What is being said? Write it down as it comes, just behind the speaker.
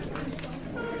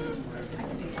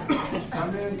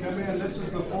Come in, come in. This is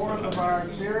the fourth of our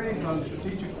series on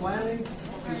strategic planning.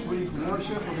 This week,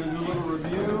 worship. We're going to do a little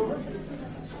review.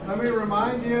 Let me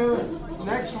remind you,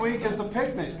 next week is the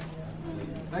picnic.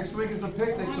 Next week is the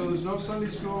picnic, so there's no Sunday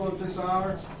school at this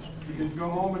hour. You can go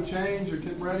home and change or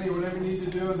get ready or whatever you need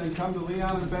to do, and then come to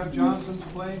Leon and Bev Johnson's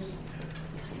place.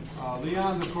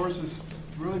 Leon, of course, has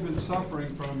really been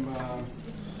suffering from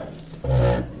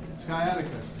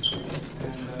sciatica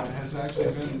and has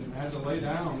actually had to lay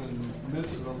down and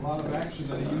miss a lot of action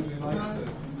that he usually likes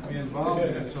to be involved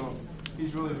in. So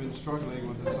he's really been struggling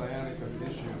with the sciatica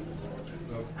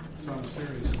issue of some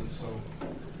seriousness. So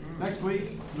next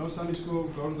week, no Sunday school,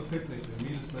 go to the picnic and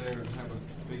meet us there and have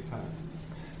a big time.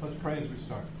 Let's pray as we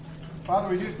start. Father,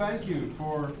 we do thank you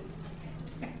for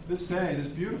this day, this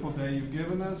beautiful day you've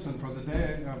given us, and for the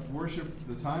day of worship,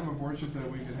 the time of worship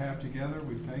that we could have together.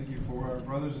 We thank you for our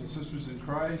brothers and sisters in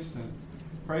Christ, and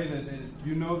pray that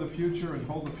you know the future and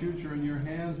hold the future in your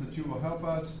hands, that you will help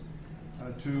us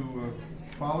to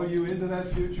follow you into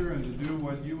that future and to do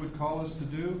what you would call us to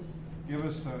do. Give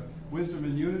us wisdom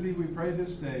and unity, we pray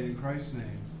this day, in Christ's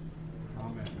name.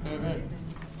 Amen. Amen.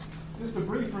 Just a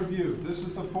brief review. This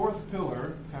is the fourth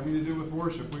pillar having to do with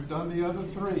worship. We've done the other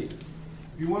three.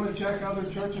 If you want to check other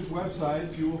churches'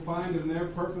 websites, you will find in their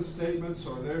purpose statements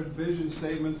or their vision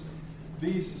statements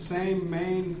these same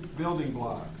main building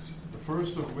blocks, the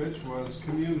first of which was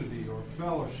community or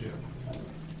fellowship.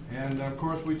 And of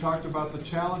course, we talked about the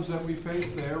challenge that we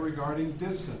faced there regarding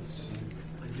distance,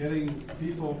 getting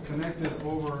people connected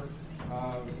over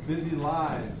busy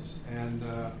lives and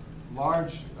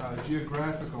large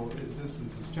geographical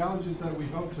distances. Challenges that we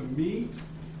hope to meet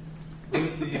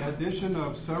with the addition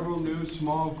of several new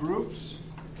small groups.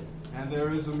 And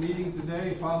there is a meeting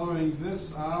today following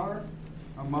this hour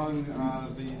among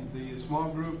the small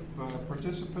group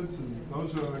participants and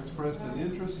those who have expressed an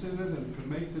interest in it and could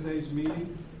make today's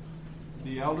meeting.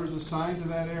 The elders assigned to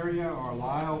that area are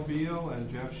Lyle Beal and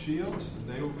Jeff Shields.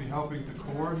 They will be helping to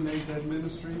coordinate that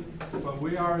ministry. But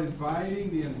we are inviting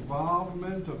the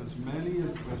involvement of as many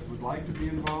as would like to be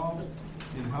involved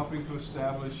in helping to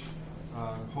establish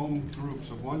home groups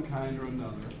of one kind or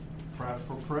another, perhaps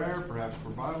for prayer, perhaps for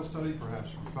Bible study,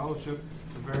 perhaps for fellowship,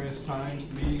 at various times,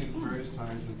 meeting at various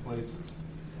times and places.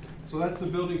 So that's the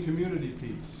building community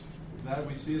piece. That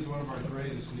we see as one of our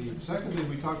greatest needs. Secondly,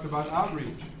 we talked about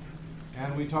outreach.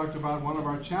 And we talked about one of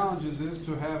our challenges is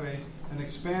to have an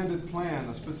expanded plan,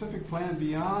 a specific plan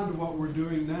beyond what we're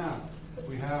doing now.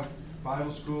 We have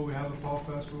Bible school, we have the Fall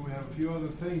Festival, we have a few other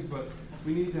things, but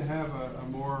we need to have a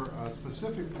more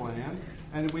specific plan.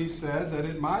 And we said that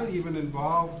it might even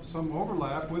involve some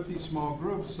overlap with these small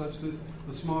groups, such that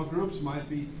the small groups might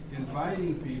be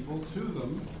inviting people to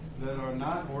them that are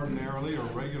not ordinarily or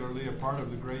regularly a part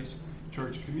of the Grace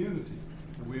Church community.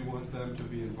 And we want them to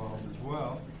be involved as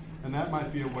well. And that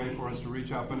might be a way for us to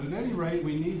reach out. But at any rate,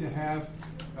 we need to have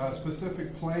a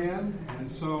specific plan.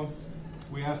 And so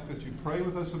we ask that you pray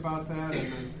with us about that.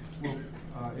 And then we'll,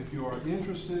 if you are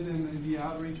interested in the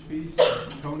outreach piece,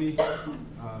 Tony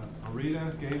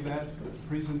Arita gave that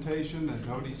presentation. And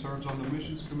Tony serves on the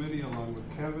missions committee along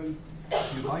with Kevin.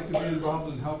 If you'd like to be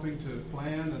involved in helping to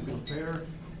plan and prepare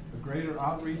greater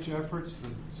outreach efforts, to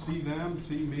see them,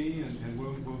 see me, and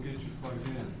we'll get you plugged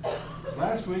in.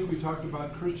 Last week we talked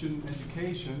about Christian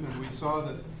education, and we saw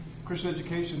that Christian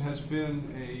education has been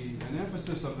an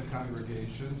emphasis of the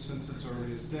congregation since its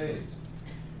earliest days.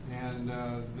 And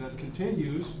that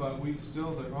continues, but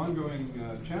the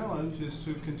ongoing challenge is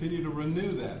to continue to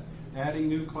renew that, adding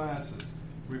new classes,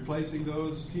 replacing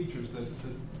those teachers that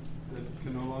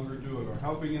can no longer do it, or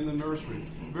helping in the nursery,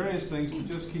 various things to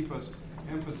just keep us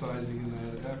emphasizing in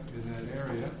that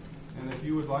area. And if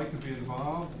you would like to be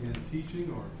involved in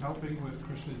teaching or helping with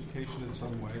Christian education in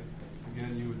some way,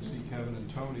 again, you would see Kevin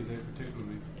and Tony. They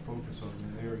particularly focus on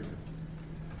that area.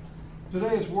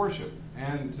 Today is worship,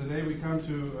 and today we come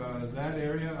to that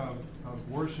area of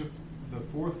worship, the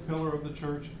fourth pillar of the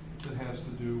church that has to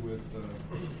do with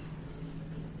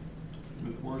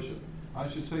worship. I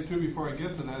should say, too, before I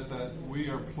get to that we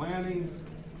are planning.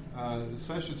 The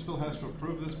session still has to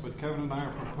approve this, but Kevin and I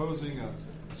are proposing a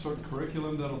certain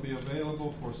curriculum that will be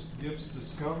available for gifts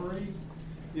discovery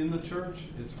in the church.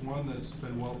 It's one that's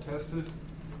been well tested,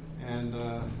 and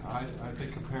I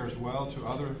think compares well to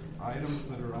other items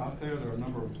that are out there. There are a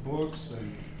number of books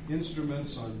and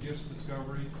instruments on gifts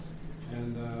discovery,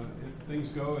 and if things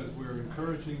go as we're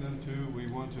encouraging them to, we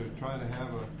want to try to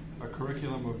have a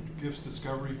curriculum of gifts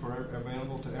discovery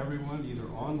available to everyone, either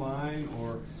online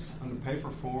or in a paper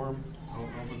form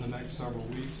over the next several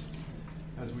weeks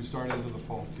as we start into the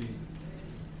fall season.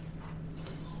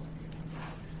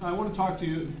 I want to talk to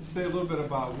you, say a little bit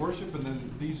about worship, and then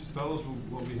these fellows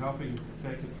will be helping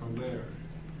take it from there.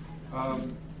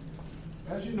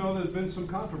 As you know, there's been some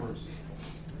controversy.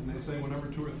 And they say whenever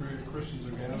 2 or 3 Christians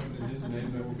are gathered in his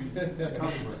name, there will be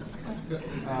controversy.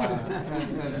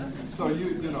 And so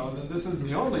you know, this isn't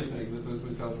the only thing that there's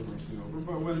been controversy over.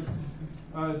 But when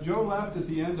Joe left at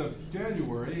the end of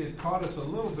January, it caught us a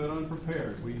little bit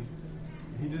unprepared.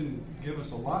 He didn't give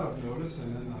us a lot of notice,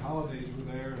 and then the holidays were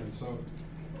there, and so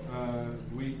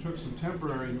we took some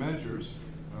temporary measures,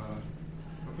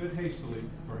 a bit hastily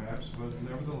perhaps, but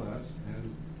nevertheless.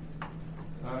 And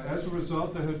as a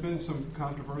result, there have been some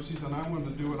controversies, and I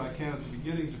wanted to do what I can at the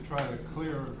beginning to try to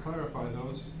clarify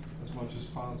those as much as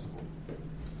possible.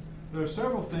 There are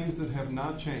several things that have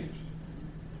not changed.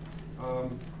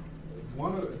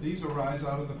 One of these arise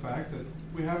out of the fact that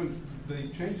the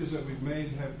changes that we've made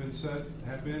have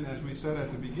been, as we said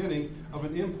at the beginning, of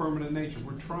an impermanent nature.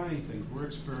 We're trying things, we're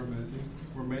experimenting,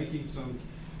 we're making some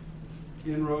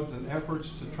inroads and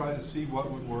efforts to try to see what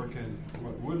would work and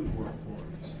what wouldn't work for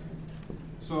us.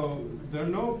 So there are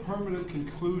no permanent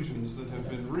conclusions that have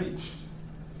been reached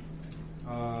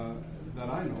that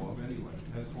I know of anyway,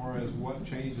 as far as what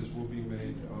changes will be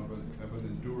made of an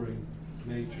enduring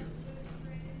nature.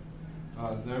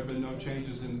 There have been no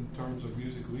changes in terms of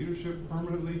music leadership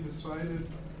permanently decided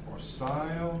or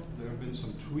style. There have been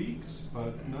some tweaks,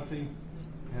 but nothing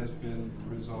has been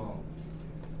resolved.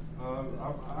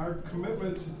 Our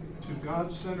commitment to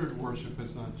God-centered worship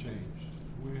has not changed.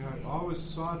 We have always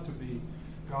sought to be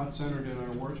God-centered in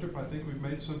our worship. I think we've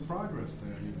made some progress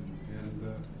there even.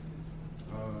 And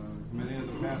many of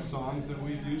the past songs that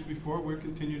we've used before, we'll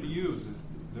continue to use.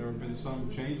 There have been some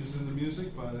changes in the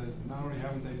music, but not only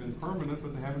haven't they been permanent,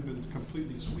 but they haven't been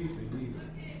completely sweeping either.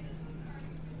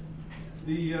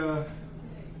 The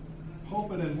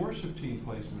pulpit and worship team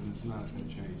placement has not been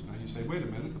changed. Now you say, wait a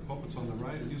minute, the pulpit's on the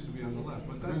right, it used to be on the left.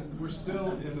 But we're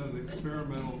still in an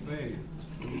experimental phase,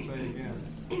 let me say again.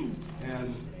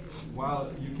 And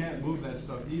while you can't move that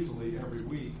stuff easily every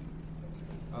week,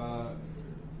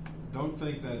 don't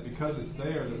think that because it's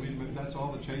there that that's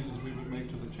all the changes we would make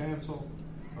to the chancel,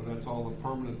 or that's all the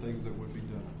permanent things that would be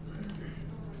done.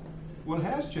 What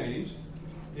has changed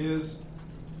is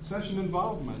session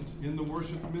involvement in the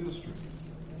worship ministry.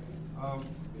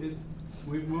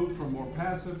 We've moved from more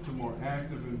passive to more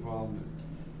active involvement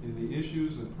in the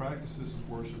issues and practices of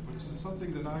worship, which is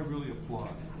something that I really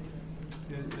applaud.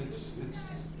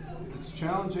 It's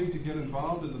challenging to get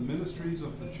involved in the ministries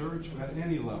of the church at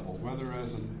any level, whether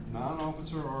as a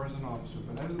non-officer or as an officer.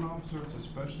 But as an officer, it's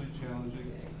especially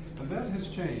challenging. And that has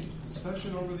changed. The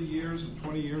session over the years, and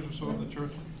 20 years or so of the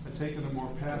church, had taken a more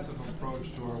passive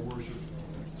approach to our worship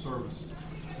services.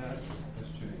 That has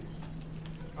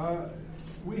changed.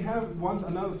 We have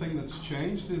another thing that's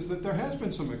changed is that there has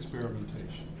been some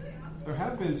experimentation. There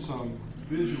have been some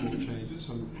visual changes,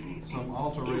 some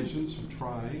alterations, some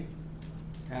trying.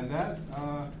 And that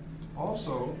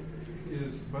also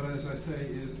is, but as I say,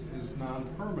 is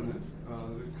non-permanent.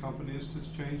 The accompanist has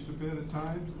changed a bit at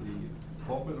times, the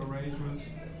pulpit arrangements.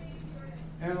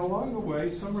 And along the way,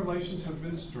 some relations have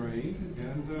been strained,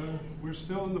 and we're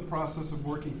still in the process of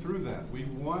working through that. We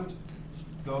want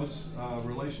those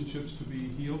relationships to be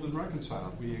healed and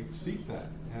reconciled. We seek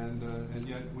that, and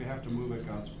yet we have to move at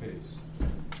God's pace.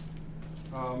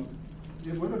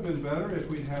 It would have been better if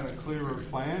we had a clearer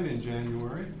plan in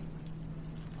January,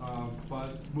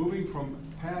 but moving from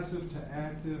passive to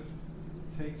active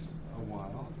takes a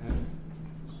while, and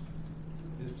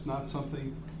it's not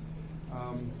something.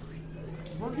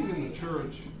 Working in the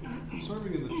church,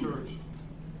 serving in the church,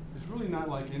 is really not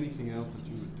like anything else that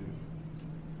you would do.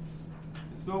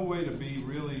 It's no way to be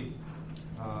really.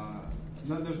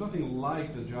 There's nothing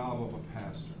like the job of a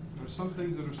pastor. There's some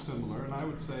things that are similar, and I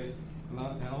would say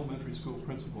an elementary school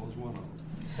principal is one of them.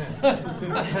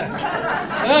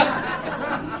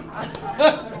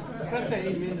 Can I say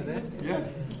amen to that? Yeah.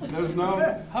 There's no.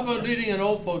 How about leading an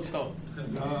old folks home?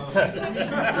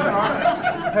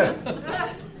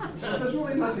 There's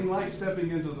really nothing like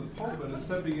stepping into the pulpit and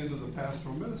stepping into the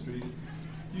pastoral ministry.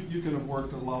 You can have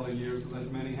worked a lot of years, as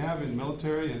many have, in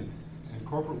military and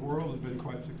corporate world, and been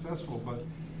quite successful, but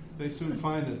they soon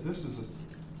find that this is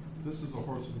a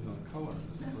horse with no color.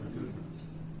 This is very good.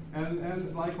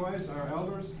 And likewise, our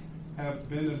elders have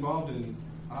been involved in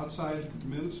outside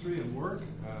ministry and work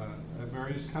of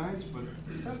various kinds, but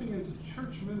stepping into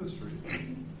church ministry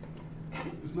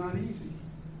is not easy.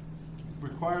 It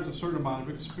requires a certain amount of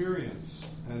experience.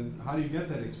 And how do you get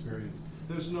that experience?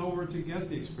 There's nowhere to get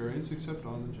the experience except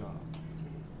on the job,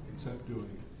 except doing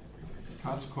it.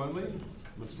 Consequently,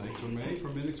 mistakes are made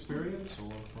from inexperience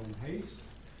or from haste.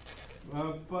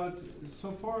 But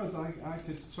so far as I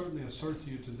could certainly assert to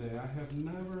you today, I have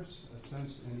never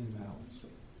sensed any malice.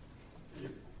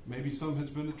 Maybe some has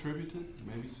been attributed,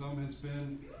 maybe some has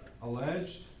been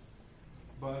alleged,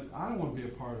 but I don't want to be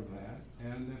a part of that.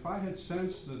 And if I had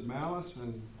sensed that malice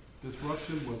and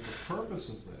disruption was the purpose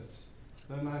of this,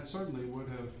 then I certainly would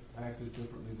have acted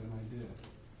differently than I did.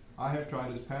 I have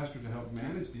tried as pastor to help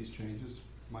manage these changes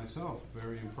myself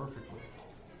very imperfectly.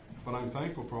 But I'm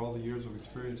thankful for all the years of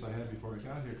experience I had before I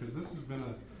got here, because this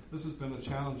has been a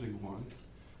challenging one,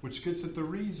 which gets at the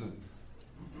reason.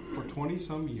 For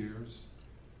 20-some years,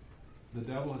 the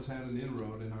devil has had an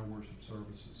inroad in our worship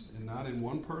services, and not in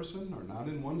one person, or not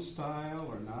in one style,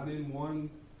 or not in one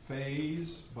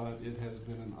phase, but it has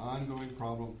been an ongoing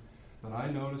problem that I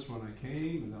noticed when I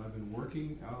came and that I've been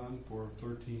working on for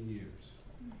 13 years.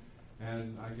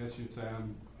 And I guess you'd say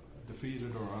I'm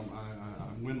defeated, or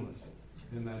I'm winless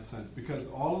in that sense, because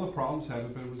all of the problems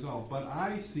haven't been resolved. But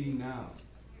I see now,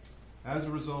 as a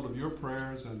result of your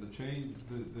prayers and the change,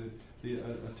 the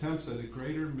attempts at a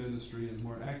greater ministry and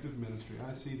more active ministry,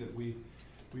 I see that we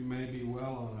may be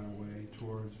well on our way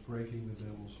towards breaking the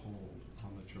devil's hold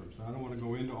on the church. Now, I don't want to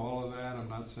go into all of that. I'm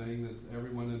not saying that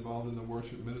everyone involved in the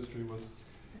worship ministry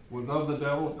was of the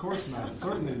devil. Of course not.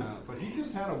 Certainly not. But he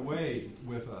just had a way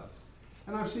with us.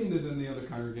 And I've seen it in the other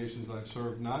congregations I've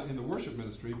served, not in the worship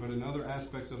ministry, but in other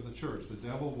aspects of the church. The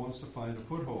devil wants to find a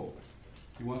foothold.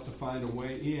 He wants to find a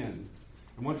way in.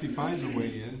 And once he finds a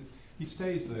way in, he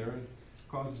stays there and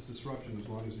causes disruption as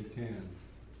long as he can.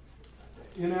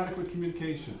 Inadequate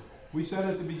communication. We said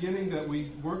at the beginning that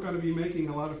we weren't going to be making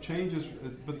a lot of changes,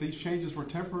 but these changes were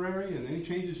temporary, and any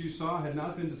changes you saw had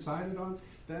not been decided on.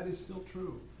 That is still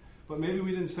true. But maybe we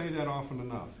didn't say that often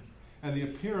enough. And the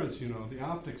appearance, the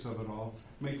optics of it all,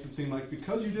 makes it seem like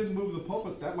because you didn't move the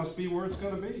pulpit, that must be where it's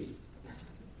going to be.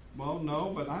 Well,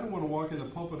 no, but I don't want to walk in the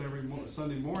pulpit every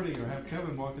Sunday morning, or have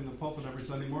Kevin walk in the pulpit every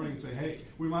Sunday morning and say, hey,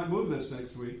 we might move this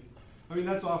next week. I mean,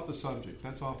 that's off the subject.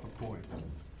 That's off the point.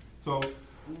 So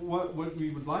what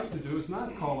we would like to do is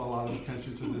not call a lot of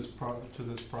attention to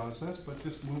this process, but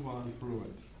just move on through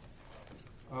it.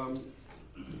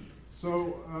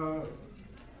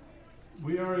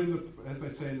 We are as I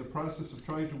say, in the process of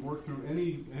trying to work through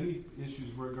any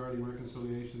issues regarding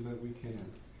reconciliation that we can.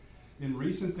 In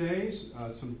recent days,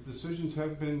 some decisions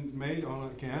have been made on,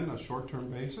 again, a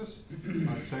short-term basis.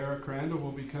 Sarah Crandall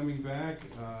will be coming back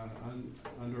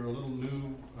under a little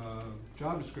new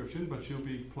job description, but she'll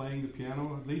be playing the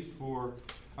piano at least for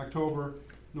October,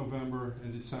 November,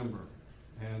 and December.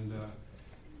 And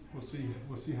we'll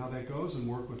see how that goes and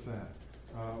work with that.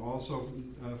 Also,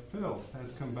 Phil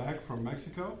has come back from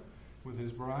Mexico with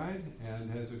his bride and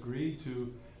has agreed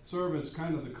to serve as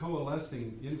kind of the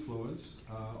coalescing influence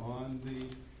on the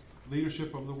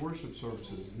leadership of the worship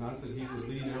services. Not that he would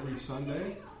lead every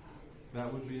Sunday.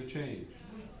 That would be a change.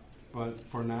 But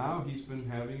for now, he's been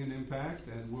having an impact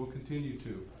and will continue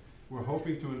to. We're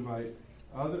hoping to invite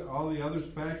all the others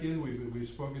back in. We've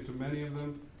spoken to many of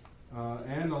them.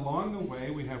 And along the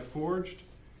way, we have forged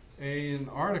an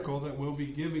article that we'll be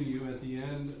giving you at the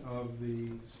end of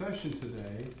the session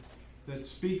today that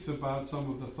speaks about some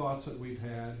of the thoughts that we've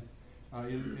had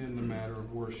in the matter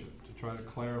of worship, to try to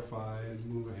clarify and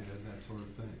move ahead, that sort of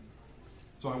thing.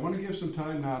 So I want to give some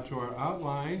time now to our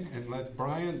outline and let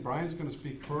Brian's going to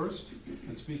speak first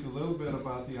and speak a little bit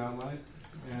about the outline.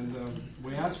 And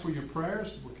we ask for your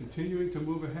prayers. We're continuing to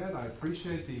move ahead. I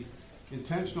appreciate the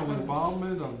intentional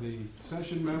involvement of the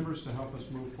session members to help us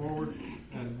move forward.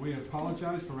 And we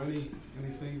apologize for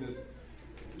anything that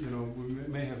we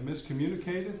may have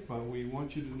miscommunicated, but we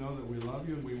want you to know that we love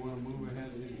you and we want to move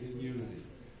ahead in unity.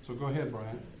 So go ahead,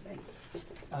 Brian. Thanks.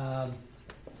 I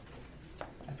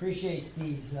appreciate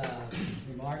Steve's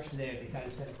remarks there to kind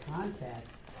of set a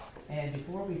context. And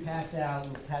before we pass out,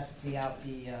 we'll pass the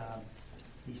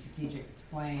strategic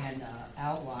plan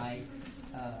outline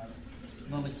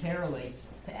momentarily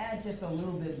to add just a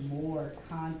little bit more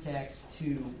context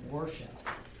to worship.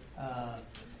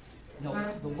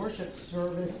 The worship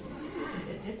service,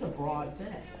 it's a broad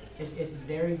thing. It's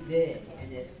very big,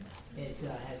 and it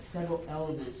has several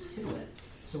elements to it.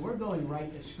 So we're going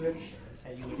right to Scripture,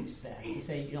 as you would expect, to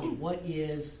say, what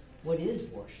is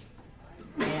worship,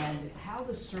 and how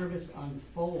the service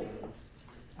unfolds.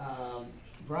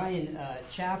 Brian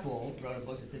Chappell wrote a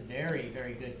book that's been very,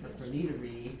 very good for me to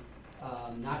read.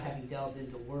 Not having delved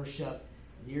into worship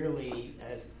nearly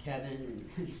as Kevin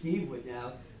and Steve would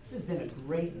now, this has been a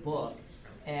great book.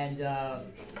 And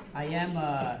I am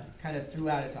kind of threw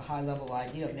out as a high-level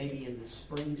idea of maybe in the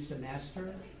spring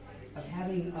semester of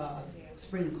having a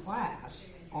spring class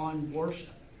on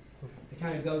worship. to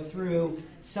kind of go through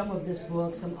some of this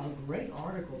book, some great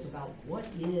articles about what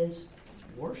is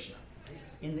worship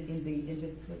in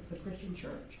the Christian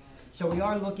church. So we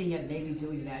are looking at maybe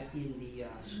doing that in the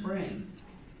spring.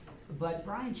 But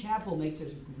Brian Chappell makes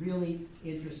this really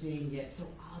interesting yet so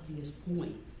obvious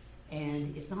point.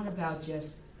 And it's not about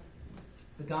just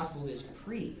the gospel is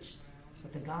preached,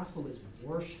 but the gospel is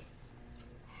worship.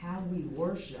 How we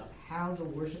worship, how the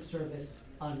worship service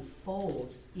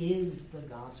unfolds is the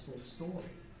gospel story.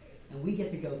 And we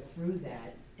get to go through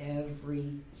that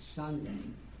every Sunday.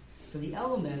 So the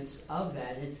elements of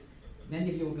that, many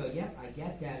of you will go, yep, I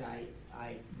get that,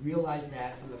 I realize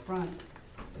that from the front.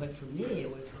 But for me, it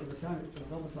was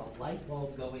almost a light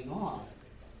bulb going off.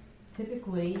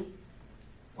 Typically,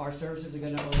 our services are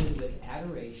going to open with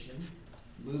adoration,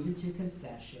 move into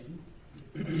confession,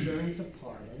 assurance of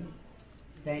pardon,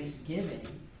 thanksgiving,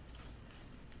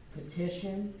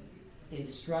 petition,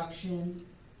 instruction,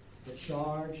 the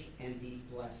charge, and the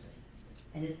blessing.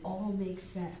 And it all makes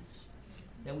sense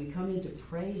that we come in to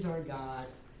praise our God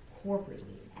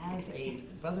corporately as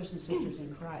brothers and sisters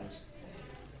in Christ.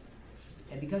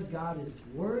 And because God is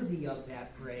worthy of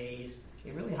that praise,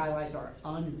 it really highlights our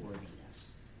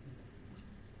unworthiness,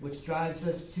 which drives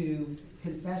us to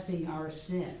confessing our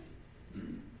sin.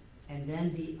 And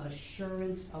then the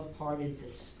assurance of pardon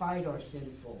despite our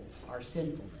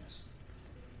sinfulness.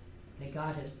 That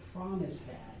God has promised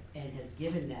that and has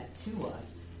given that to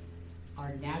us.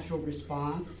 Our natural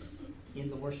response in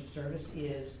the worship service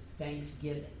is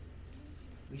thanksgiving.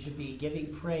 We should be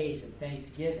giving praise and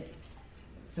thanksgiving.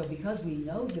 So because we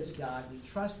know this God, we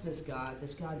trust this God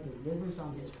delivers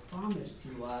on his promise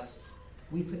to us,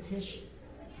 we petition.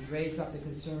 We raise up the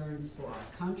concerns for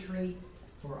our country,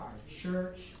 for our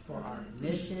church, for our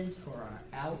missions, for our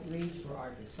outreach, for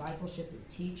our discipleship and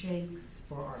teaching,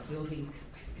 for our building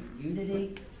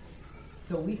community.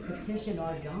 So we petition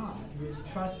our God, who is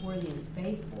trustworthy and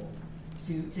faithful,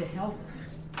 to help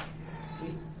us.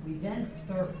 We then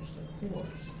thirst, of course,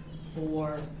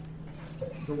 for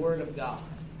the Word of God.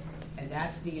 And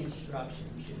that's the instruction.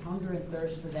 We should hunger and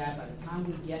thirst for that. By the time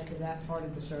we get to that part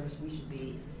of the service, we should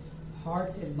be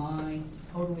hearts and minds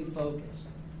totally focused.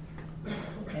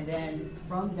 And then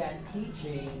from that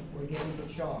teaching, we're given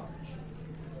the charge.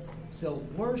 So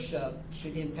worship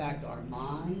should impact our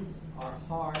minds, our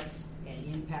hearts,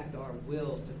 and impact our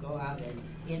wills to go out and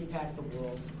impact the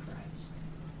world for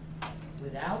Christ.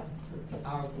 Without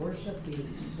our worship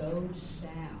being so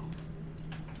sound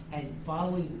and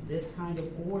following this kind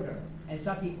of order, and it's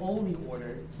not the only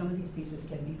order, some of these pieces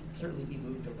can certainly be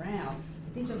moved around,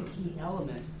 but these are the key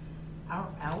elements. Our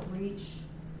outreach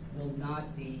will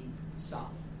not be solid.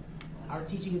 Our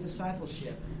teaching and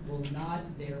discipleship will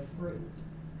not bear fruit.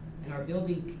 And our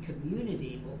building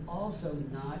community will also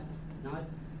not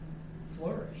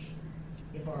flourish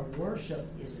if our worship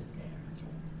isn't there.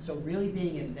 So really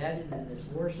being embedded in this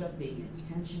worship, being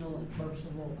intentional and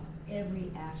purposeful about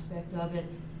every aspect of it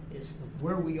is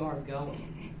where we are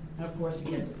going. And of course,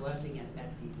 we get the blessing at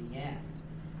the end.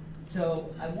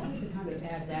 So I wanted to kind of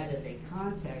add that as a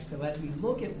context. So as we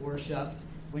look at worship,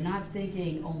 we're not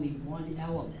thinking only one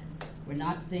element. We're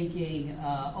not thinking,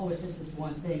 it's just this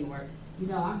one thing where,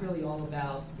 I'm really all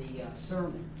about the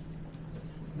sermon.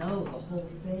 No, the whole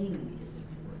thing is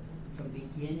important from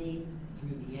beginning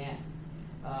through the end.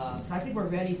 So I think we're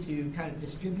ready to kind of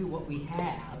distribute what we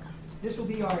have. This will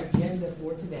be our agenda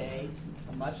for today,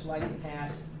 much like the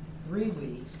past 3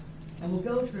 weeks. And we'll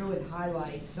go through and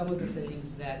highlight some of the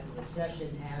things that the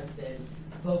session has been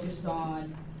focused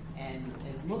on and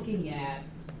looking at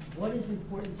what is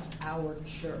important to our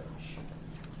church.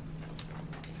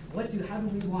 How do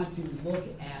we want to look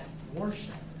at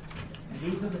worship? And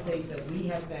these are the things that we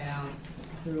have found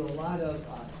through a lot of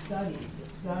study,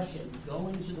 discussion,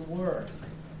 going to the Word.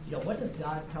 What does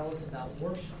God tell us about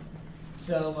worship?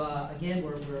 So again,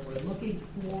 we're looking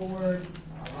forward.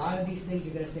 A lot of these things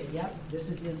you're going to say, yep, this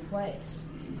is in place.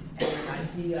 And I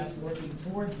see us working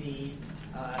toward these.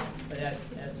 But as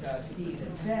Steve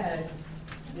has said,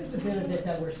 there's a bit of it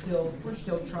that we're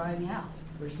still trying out.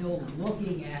 We're still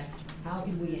looking at how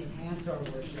can we enhance our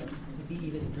worship to be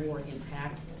even more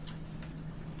impactful.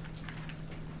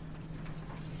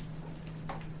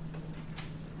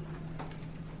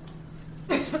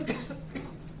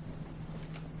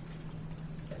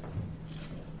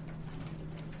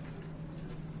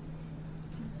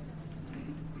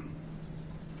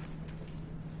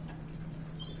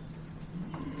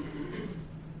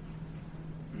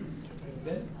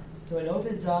 So it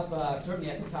opens up, certainly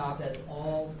at the top, as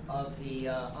all of the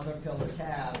other pillars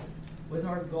have, with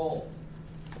our goal.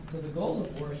 So the goal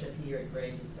of worship here at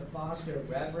Grace is to foster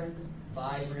reverent,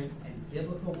 vibrant, and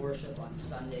biblical worship on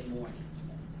Sunday morning.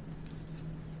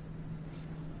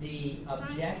 The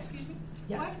Excuse me?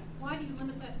 Yeah. Why do you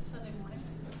limit that to Sunday morning?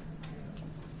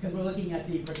 Because we're looking at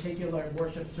the particular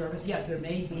worship service. Yes, there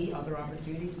may be other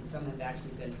opportunities, and some have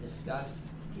actually been discussed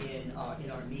in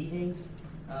our meetings,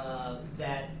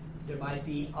 that there might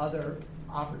be other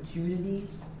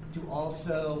opportunities to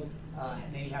also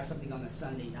maybe have something on a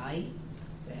Sunday night,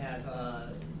 to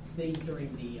have things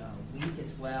during the week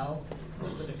as well.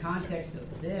 But for the context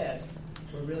of this,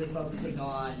 we're really focusing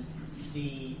on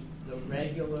the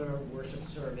regular worship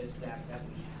service that we have.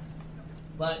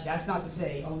 But that's not to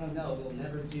say, oh no,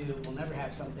 we'll never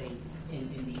have something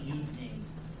in the evening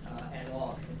at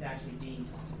all, because it's actually being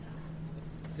talked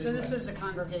about. So this is a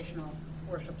congregational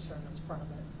worship service part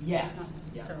of it? Yes. Not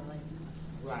necessarily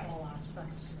Right. all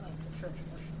aspects of the church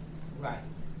worship. Right.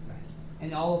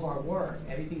 And all of our work,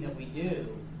 everything that we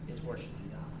do, is worshiping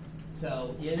God.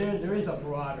 So yeah, there is a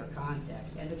broader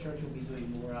context, and the church will be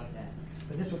doing more of that.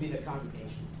 But this will be the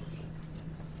congregational worship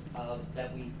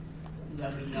that we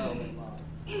know and love.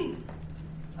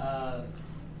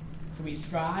 So we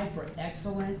strive for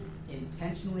excellent,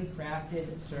 intentionally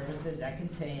crafted services that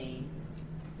contain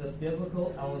the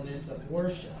biblical elements of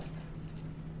worship.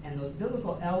 And those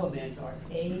biblical elements are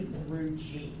A through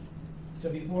G. So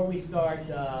before we start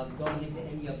going into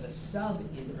any of the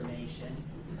sub-information,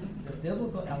 the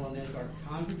biblical elements are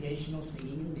congregational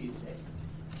singing and music,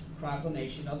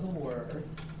 proclamation of the word,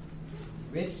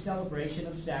 rich celebration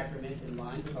of sacraments in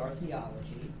line with our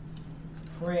theology,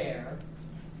 prayer,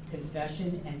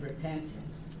 confession and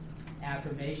repentance,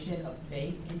 affirmation of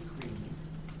faith and creeds,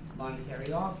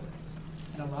 monetary offerings.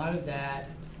 And a lot of that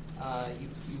you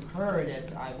heard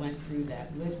as I went through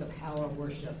that list of how our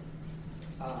worship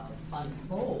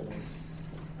unfolds.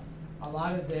 A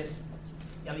lot of this,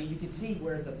 I mean, you can see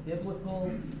where the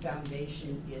biblical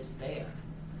foundation is there.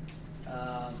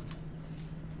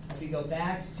 If we go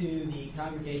back to the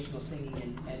congregational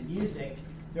singing and music,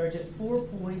 there are just 4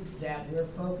 points that we're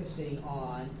focusing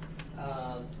on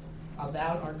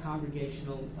about our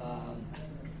congregational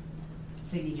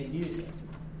singing and music.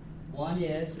 One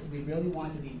is we really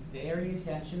want to be very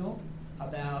intentional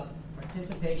about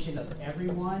participation of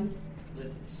everyone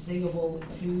with singable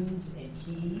tunes and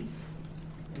keys.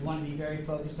 We want to be very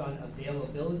focused on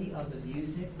availability of the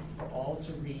music for all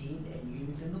to read and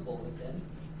use in the bulletin.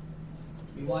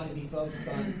 We want to be focused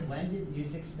on blended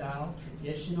music style,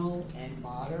 traditional and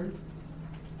modern.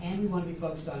 And we want to be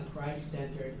focused on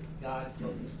Christ-centered,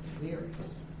 God-focused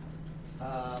lyrics.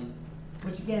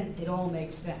 Which again, it all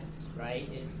makes sense, right?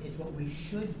 It's what we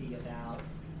should be about.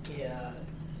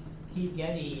 Keith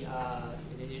Getty,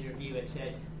 in an interview, had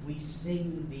said, we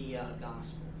sing the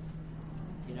gospel.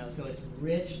 So it's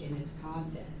rich in its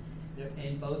content.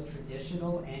 In both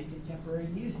traditional and contemporary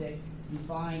music, you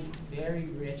find very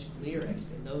rich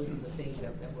lyrics, and those are the things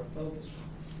that we're focused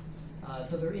on.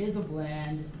 So there is a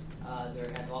blend. There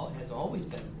has always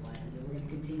been a blend, and we're going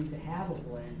to continue to have a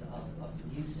blend of the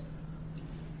music.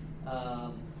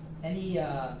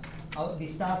 I'll be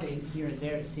stopping here and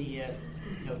there to see if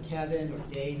Kevin or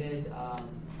David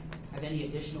have any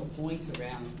additional points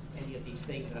around any of these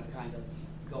things that I'm kind of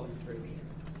going through here.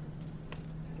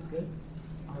 Good?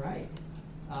 All right.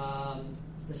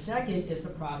 The second is the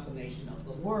proclamation of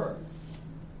the word.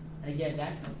 And again,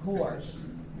 that, of course,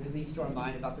 leads to our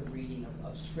mind about the reading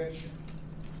of Scripture.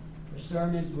 The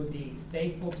sermons would be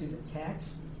faithful to the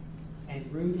text and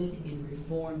rooted in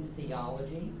Reformed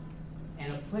theology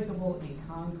and applicable in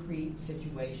concrete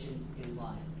situations in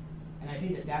life. And I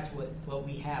think that's what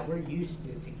we have. We're used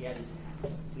to getting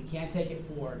that. We can't take it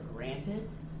for granted.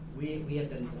 We have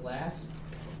been blessed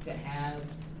to have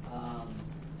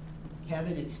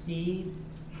Kevin and Steve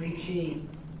preaching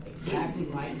exactly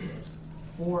like this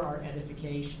for our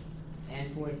edification and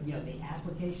for the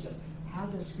application of how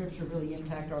does Scripture really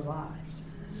impact our lives.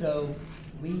 So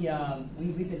we've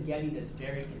been getting this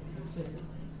very consistently.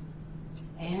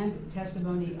 And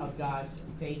testimony of God's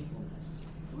faithfulness.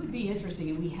 It would be interesting,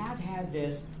 and we have had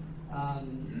this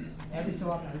every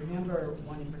so often. I remember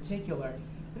one in particular,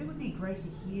 but it would be great to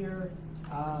hear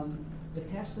the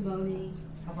testimony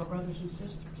of our brothers and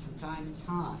sisters from time to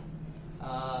time.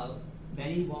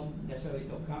 Many won't necessarily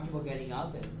feel comfortable getting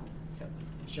up and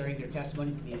sharing their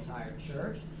testimony to the entire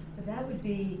church, but that would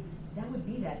be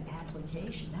that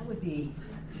application. That would be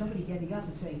somebody getting up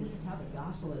and saying, this is how the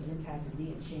gospel has impacted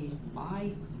me and changed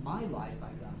my life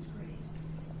by God's grace.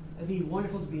 It'd be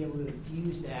wonderful to be able to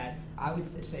infuse that, I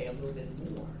would say, a little bit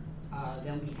more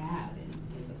than we have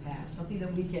in the past. Something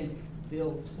that we can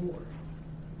build toward.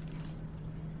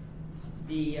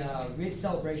 The rich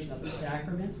celebration of the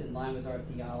sacraments in line with our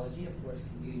theology, of course,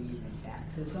 communion and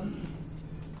baptism.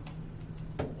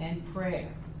 And prayer.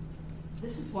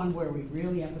 This is one where we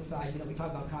really emphasize, we talk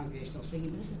about congregational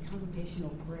singing, but this is congregational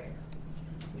prayer.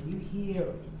 When you hear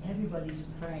everybody's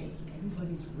praying,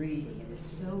 everybody's reading, and it's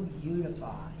so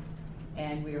unified,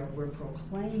 and we're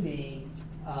proclaiming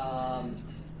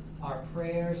our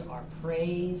prayers, our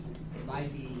praise. It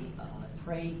might be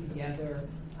praying together,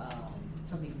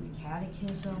 something from the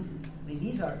catechism. I mean,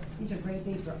 these are great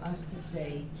things for us to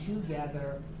say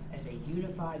together as a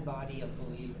unified body of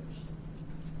believers.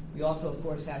 We also, of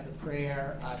course, have the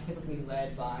prayer typically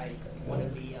led by one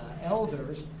of the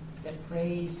elders that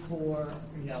prays for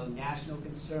national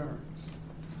concerns,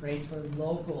 prays for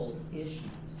local issues,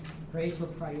 prays for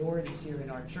priorities here in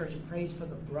our church, and prays for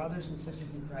the brothers and sisters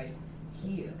in Christ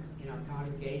here in our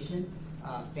congregation.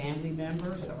 Family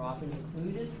members are often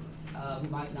included who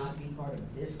might not be part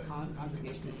of this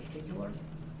congregation in particular,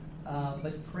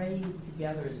 but praying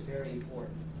together is very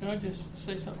important. Can I just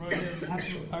say something right here?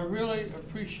 Absolutely. I really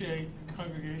appreciate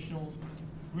congregational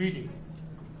reading.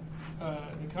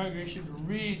 The congregation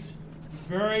reads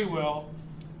very well,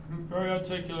 very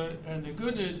articulate, and the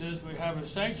good news is we have a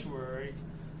sanctuary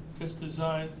that's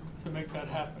designed to make that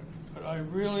happen. But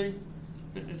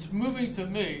it's moving to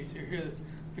me to hear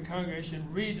the congregation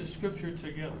read the scripture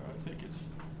together. I think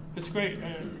it's great,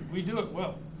 and we do it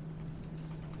well.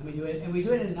 And we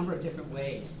do it in a number of different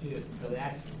ways too. So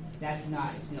that's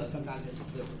nice. Sometimes it's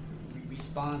the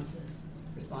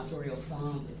responsorial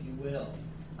psalms, if you will,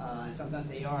 and sometimes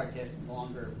they are just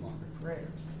longer prayers.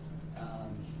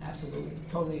 Absolutely,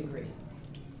 totally agree.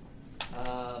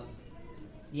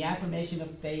 The affirmation of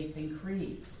faith in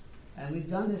creeds, and we've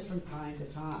done this from time to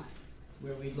time,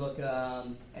 where we look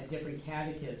at different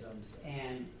catechisms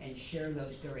and share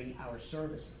those during our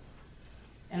services.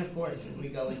 And of course, we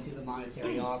go into the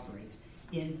monetary offerings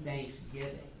in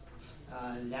thanksgiving.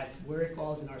 And that's where it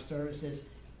falls in our services,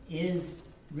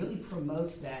 really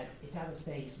promotes that it's out of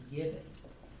thanksgiving,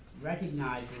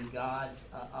 recognizing God's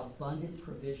abundant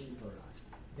provision for us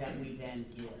that we then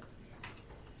give.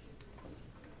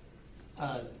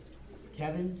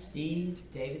 Kevin, Steve,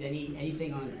 David,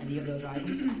 anything on any of those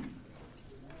items?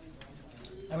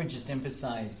 I would just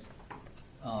emphasize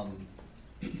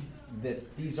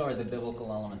that these are the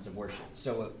biblical elements of worship.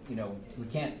 So, we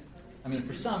can't,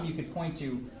 for some you could point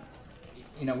to,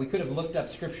 we could have looked up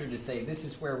scripture to say this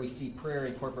is where we see prayer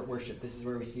in corporate worship, this is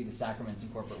where we see the sacraments in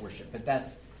corporate worship. But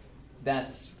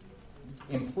that's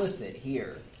implicit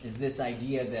here, is this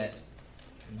idea that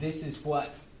this is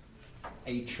what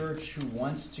a church who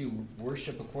wants to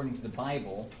worship according to the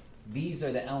Bible, these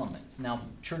are the elements. Now,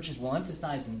 churches will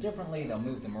emphasize them differently, they'll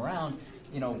move them around,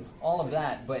 all of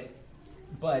that, but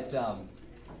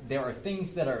there are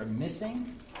things that are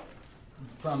missing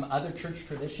from other church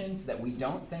traditions that we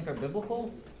don't think are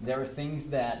biblical. There are things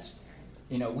that,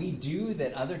 we do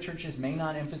that other churches may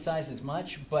not emphasize as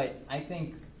much, but I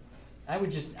think I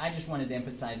just wanted to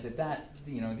emphasize that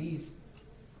these,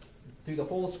 through the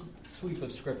whole sweep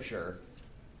of Scripture,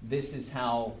 this is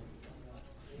how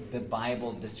the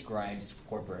Bible describes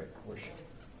corporate worship,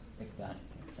 if that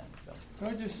makes sense. So, Can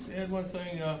I just add one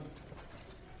thing?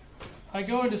 I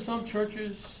go into some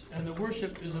churches, and the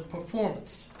worship is a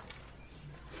performance.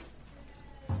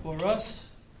 For us,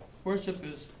 worship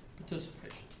is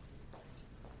participation.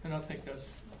 And I think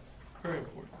that's very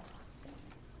important.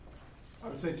 I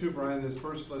would say too, Brian, this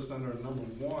first list under number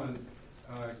 1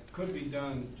 could be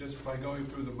done just by going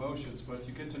through the motions, but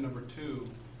you get to number 2,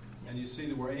 and you see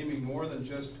that we're aiming more than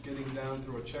just getting down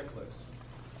through a checklist.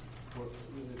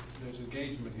 There's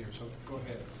engagement here, so go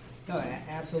ahead. No,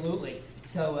 absolutely.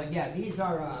 So these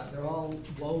are they're all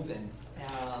woven,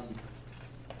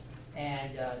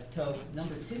 so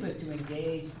number 2 is to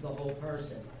engage the whole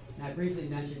person. And I briefly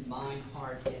mentioned mind,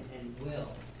 heart, and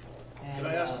will. And, Can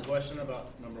I ask a question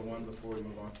about number 1 before we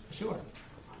move on? Sure.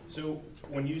 So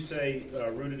when you say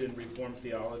rooted in Reformed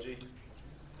theology,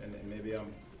 and maybe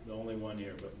I'm the only one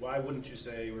here, but why wouldn't you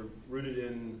say we're rooted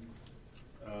in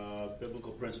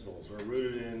biblical principles, or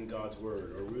rooted in God's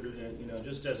Word, or rooted in,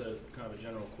 just as a kind of a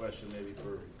general question maybe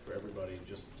for everybody,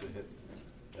 just to hit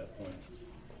that point?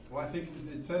 Well, I think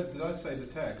it does say the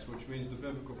text, which means the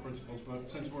biblical principles,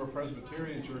 but since we're a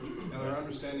Presbyterian church and our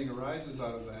understanding arises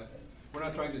out of that, we're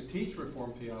not trying to teach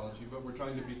Reformed theology, but we're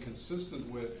trying to be consistent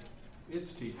with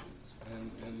its teachings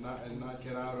and not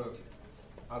get out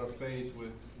of phase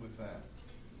with that.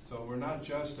 So we're not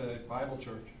just a Bible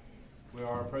church; we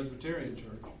are a Presbyterian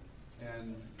church,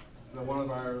 and one of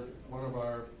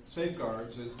our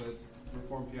safeguards is that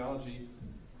Reformed theology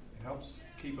helps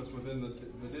keep us within the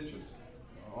ditches,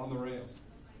 on the rails.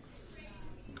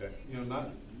 Okay.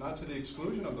 Not to the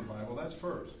exclusion of the Bible. That's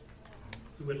first.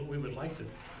 We would like to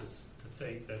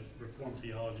state that Reformed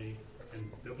theology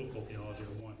and biblical theology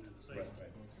are one and the same. Right.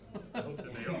 I hope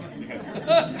that they are.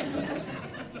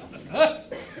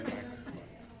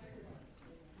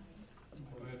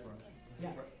 Yeah.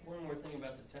 One more thing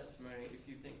about the testimony. If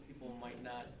you think people might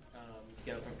not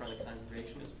get up in front of the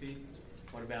congregation to speak,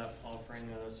 what about offering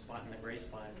a spot in the grace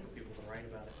fund for people to write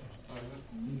about it?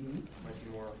 Might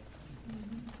be more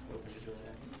open to doing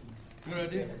that. Good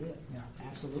idea. Yeah,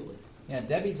 absolutely. Yeah,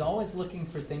 Debbie's always looking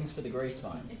for things for the Grace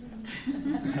Fund.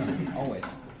 Always.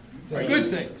 So, Good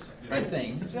things. Good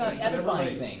things.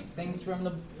 Edifying things. Things from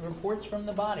the reports from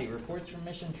the body, reports from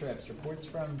mission trips, reports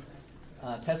from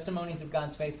testimonies of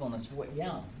God's faithfulness.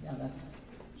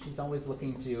 She's always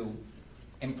looking to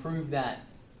improve that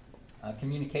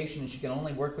communication, and she can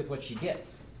only work with what she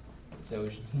gets. So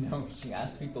she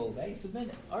asks people, "Hey,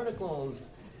 submit articles,"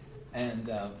 and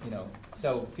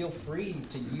so feel free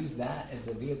to use that as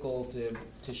a vehicle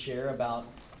to share about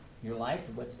your life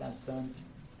and what God's done,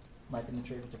 life in the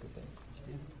church, different things.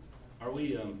 Are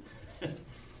we? I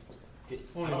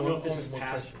don't know if this is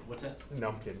past. What's that? No,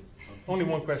 I'm kidding. Only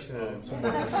one question.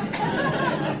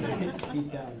 He's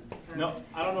done. No,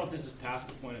 I don't know if this is past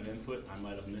the point of input. I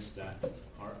might have missed that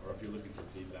part, or if you're looking for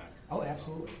feedback. Oh,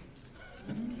 absolutely.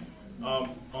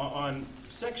 On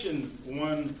section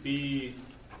 1BBI,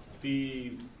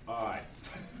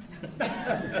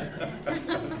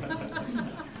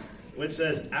 which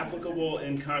says applicable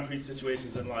in concrete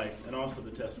situations in life, and also the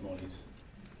testimonies.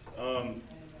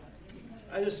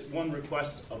 One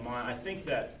request of mine. I think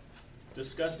that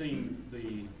discussing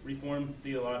the Reformed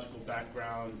theological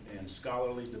background and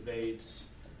scholarly debates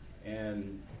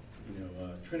and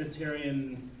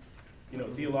Trinitarian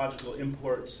theological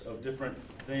imports of different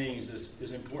things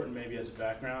is important maybe as a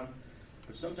background.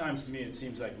 But sometimes to me it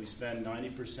seems like we spend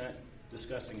 90%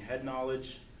 discussing head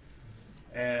knowledge,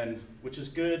 and which is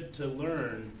good to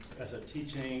learn as a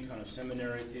teaching kind of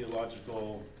seminary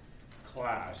theological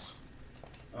class.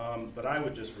 But I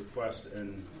would just request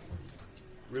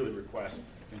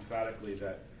emphatically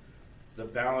that the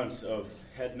balance of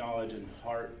head knowledge and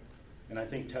heart, and I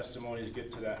think testimonies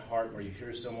get to that heart where you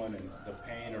hear someone and the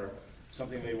pain or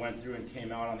something they went through and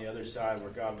came out on the other side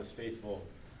where God was faithful.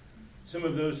 Some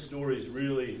of those stories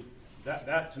really,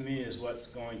 that to me is what's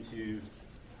going to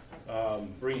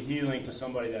bring healing to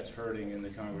somebody that's hurting in the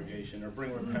congregation, or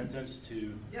bring repentance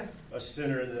to a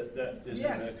sinner that is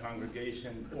in the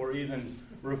congregation, or even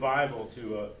revival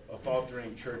to a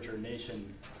faltering church or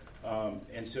nation.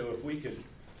 And so if we could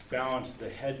balance the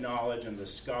head knowledge and the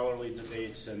scholarly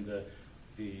debates and the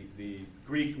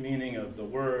Greek meaning of the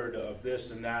word of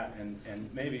this and that, and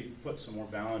maybe put some more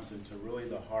balance into really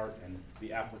the heart and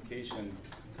the application,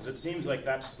 because it seems like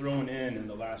that's thrown in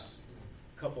the last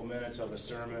couple minutes of a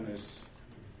sermon is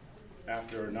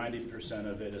after 90%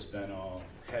 of it has been all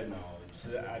head knowledge.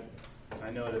 So I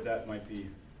know that might be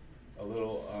a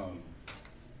little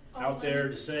out there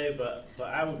to say, but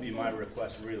that would be my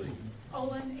request really.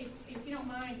 Olin, if you don't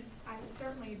mind, I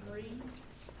certainly agree.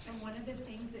 And one of the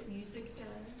things that music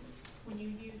does when you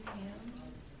use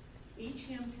hymns, each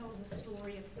hymn tells a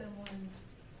story of someone's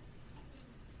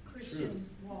Christian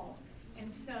walk.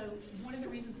 And so one of the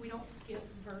reasons we don't skip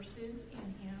verses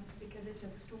in hymns, because it's a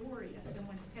story of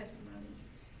someone's testimony.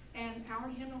 And our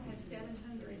hymnal has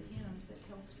 700 hymns that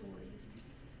tell stories.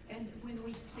 And when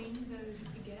we sing those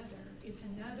together, it's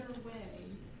another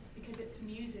way, because it's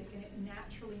music and it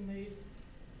naturally moves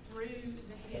through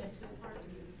the head to the heart.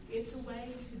 It's a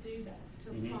way to do that, to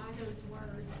apply those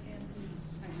words. And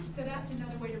so that's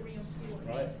another way to reinforce.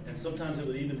 Right. And sometimes it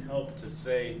would even help to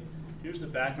say, here's the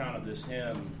background of this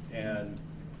hymn, and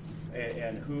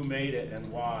who made it and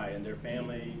why, and their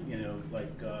family,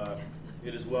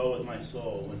 it is well with my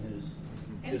soul, when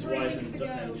his wife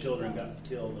and children got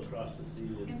killed across the sea.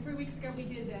 And 3 weeks ago we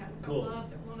did that with Cool. Love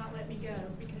That Will Not Let Me Go,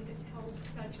 because it told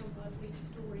such a lovely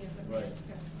story of the man's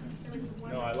testimony. So it's a wonderful,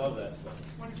 No, I love that stuff.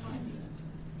 wonderful idea.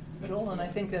 But Olin, I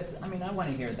think I want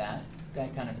to hear that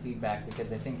kind of feedback,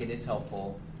 because I think it is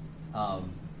helpful to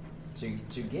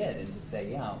get and to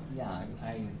say, I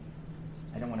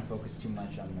don't want to focus too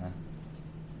much on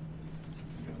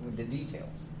the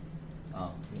details.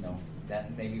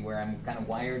 That may be where I'm kind of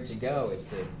wired to go, is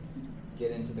to get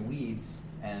into the weeds,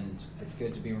 and it's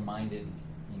good to be reminded,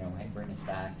 hey, bring us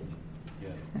back.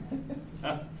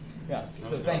 Yeah.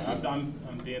 So thank you. I'm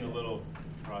being a little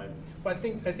private. But I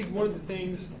think one of the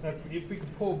things, if we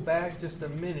could pull back just a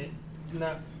minute,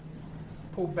 not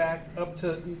pull back up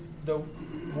to the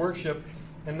worship,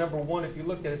 and number one, if you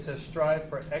look at it, it says strive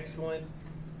for excellent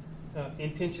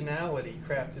intentionality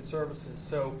crafted services.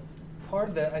 So part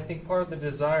of that, I think part of the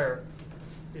desire,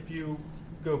 if you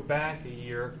go back a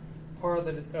year, part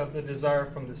of the desire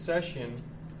from the session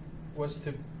was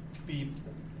to be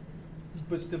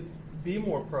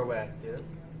more proactive,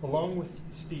 along with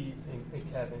Steve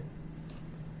and Kevin,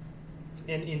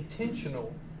 and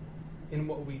intentional in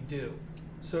what we do.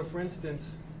 So, for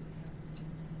instance,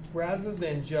 rather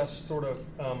than just sort of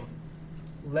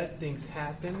let things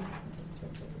happen,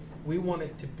 we want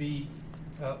it to be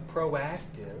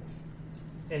proactive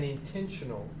and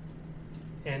intentional,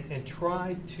 and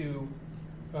try to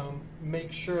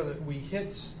make sure that we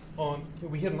hit on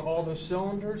all those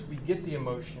cylinders. We get the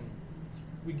emotion,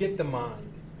 we get the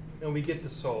mind, and we get the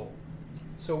soul.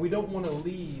 So we don't want to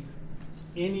leave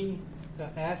any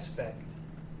aspect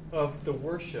of the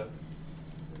worship,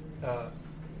 out.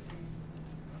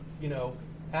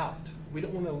 We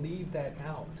don't want to leave that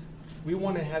out. We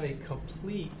want to have a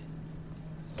complete,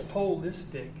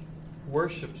 holistic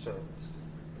worship service.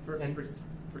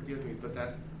 Forgive me, but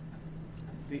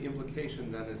the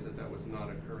implication then is that was not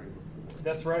occurring before.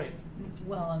 That's right.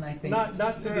 Well, and I think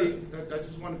Not to be. I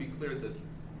just want to be clear that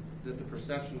the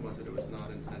perception was that it was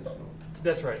not intentional.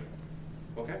 That's right.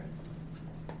 Okay.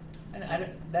 And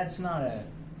that's not a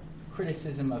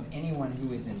criticism of anyone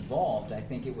who is involved. I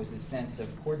think it was a sense of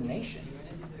coordination.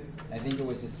 I think it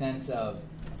was a sense of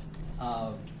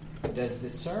does the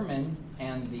sermon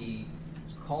and the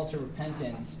call to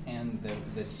repentance and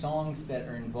the songs that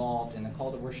are involved in the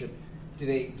call to worship, do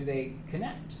they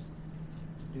connect?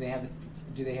 Do they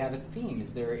have a theme?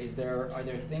 Are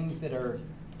there things that are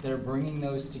bringing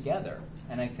those together?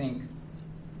 And I think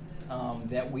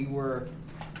that we weren't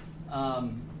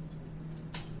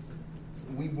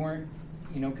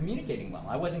communicating well.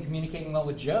 I wasn't communicating well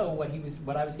with Joe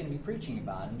what I was going to be preaching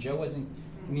about, and Joe wasn't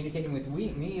communicating with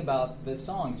me about the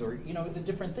songs or the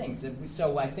different things.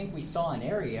 So I think we saw an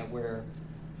area where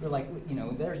we're like,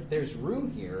 there's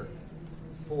room here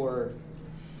for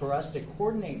us to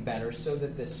coordinate better so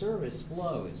that the service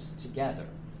flows together.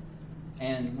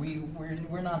 And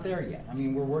we're not there yet. I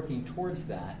mean, we're working towards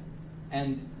that,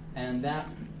 and that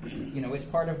is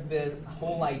part of the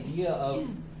whole idea of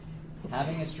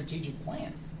having a strategic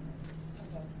plan,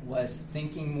 was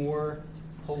thinking more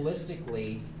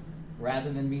holistically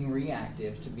rather than being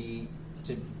reactive,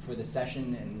 for the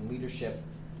session and leadership,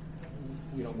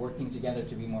 working together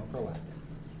to be more proactive.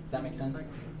 Does that make sense? I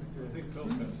think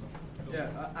Phil's got something.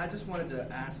 Yeah, I just wanted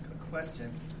to ask a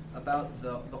question about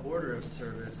the order of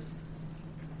service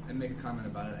and make a comment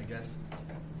about it, I guess.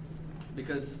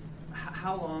 Because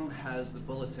how long has the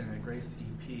bulletin at Grace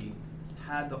EP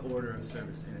had the order of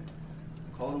service in it?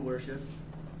 Call to worship,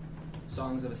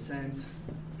 songs of ascent,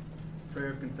 prayer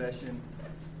of confession,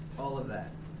 all of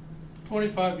that.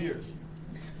 25 years.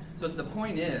 So the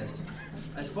point is,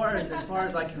 as far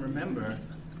as I can remember,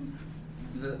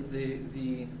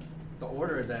 the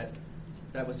order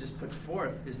that was just put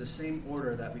forth is the same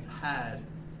order that we've had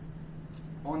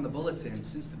on the bulletin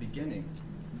since the beginning.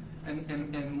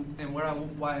 And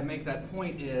why I make that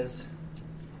point is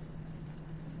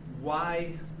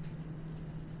why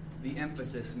the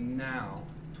emphasis now,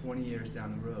 20 years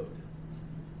down the road.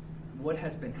 What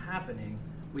has been happening,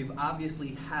 we've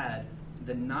obviously had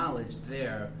the knowledge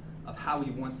there of how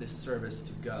we want this service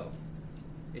to go.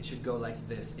 It should go like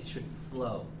this. It should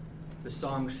flow. The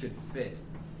songs should fit.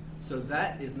 So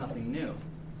that is nothing new.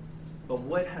 But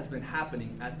what has been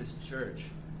happening at this church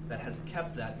that has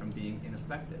kept that from being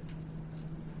ineffective?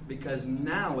 Because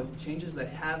now, with changes that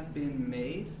have been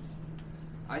made,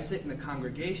 I sit in the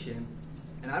congregation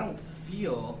and I don't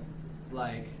feel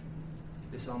like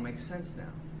this all makes sense now.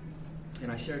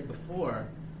 And I shared before,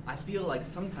 I feel like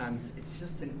sometimes it's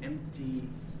just an empty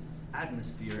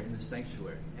atmosphere in the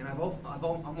sanctuary. And I've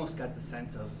almost got the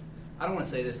sense of, I don't want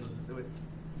to say this,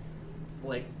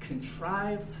 like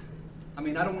contrived. I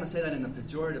mean, I don't want to say that in a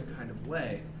pejorative kind of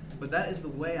way, but that is the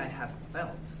way I have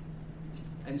felt.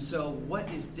 And so what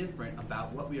is different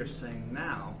about what we are saying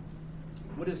now?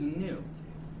 What is new?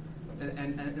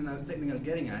 And the thing I'm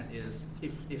getting at is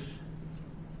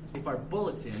if our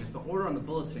bulletin, if the order on the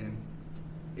bulletin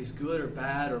is good or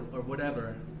bad or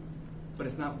whatever, but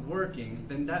it's not working,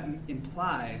 then that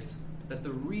implies that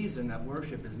the reason that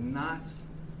worship has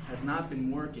not been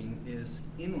working is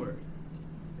inward.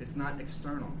 It's not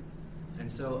external.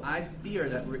 And so I fear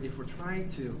that if we're trying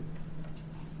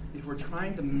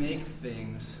to make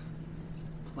things,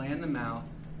 plan them out,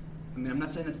 I mean, I'm not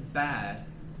saying that's bad,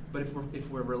 but if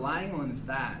we're relying on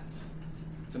that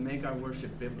to make our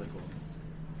worship biblical,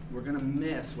 we're going to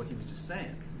miss what he was just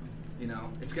saying.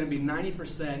 It's going to be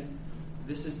 90%.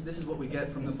 This is what we get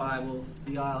from the Bible,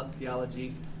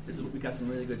 theology. This is what we got some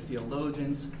really good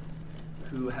theologians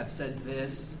who have said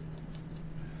this.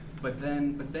 But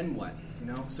then what? You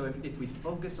know, so if we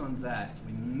focus on that,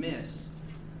 we miss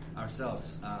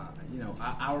ourselves.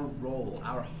 Our role,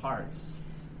 our hearts.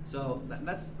 So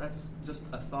that's just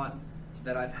a thought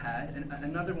that I've had. And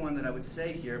another one that I would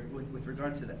say here, with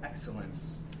regard to the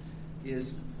excellence,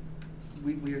 is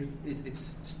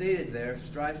it's stated there: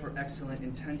 strive for excellent,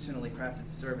 intentionally crafted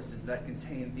services that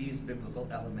contain these biblical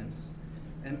elements.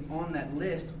 And on that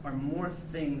list are more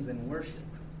things than worship,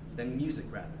 than music,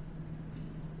 rather.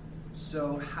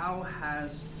 So how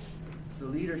has the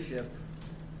leadership,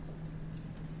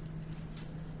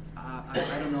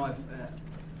 I don't know,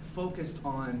 focused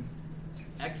on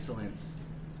excellence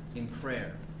in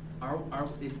prayer?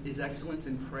 Is excellence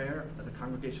in prayer, the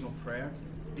congregational prayer,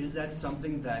 is that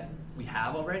something that we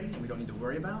have already and we don't need to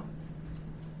worry about?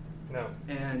 No.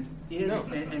 And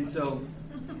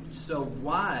so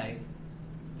why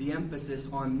the emphasis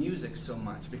on music so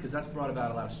much? Because that's brought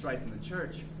about a lot of strife in the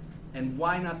church. And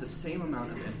why not the same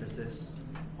amount of emphasis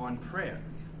on prayer?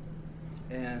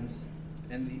 And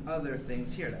the other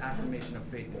things here, the affirmation of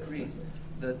faith and creeds,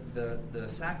 the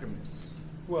sacraments.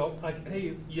 Well, I can tell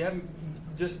you, you haven't,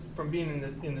 just from being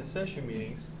in the session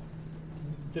meetings,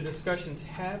 the discussions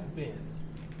have been.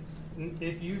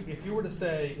 If you were to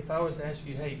say, if I was to ask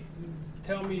you, hey,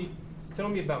 tell me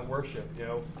about worship,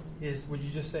 would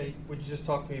you just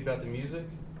talk to me about the music?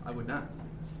 I would not.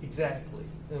 Exactly.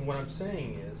 And what I'm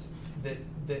saying is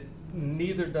that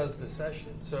neither does the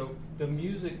session. So the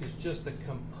music is just a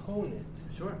component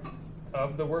Sure.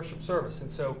 of the worship service. And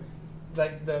so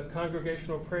like the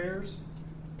congregational prayers,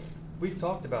 we've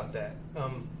talked about that.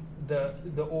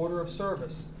 The order of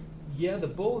service. Yeah, the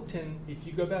bulletin, if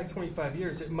you go back 25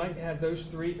 years, it might have those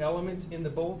three elements in the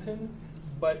bulletin,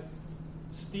 but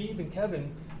Steve and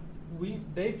Kevin,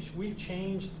 we've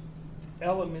changed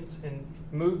elements and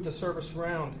moved the service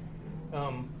around,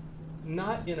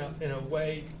 not in a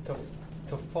way to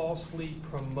falsely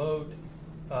promote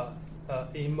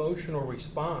emotional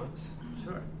response.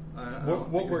 Sure.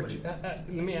 Let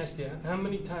me ask you: how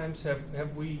many times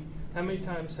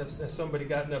has somebody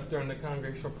gotten up during the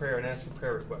congregational prayer and asked for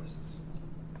prayer requests?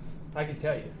 I can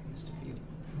tell you. Just a few.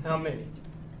 How many?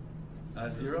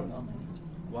 0?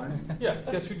 1? Yeah,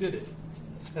 guess who did it?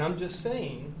 And I'm just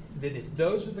saying that if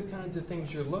those are the kinds of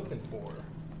things you're looking for,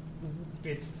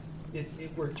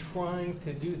 we're trying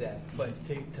to do that, but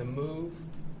to move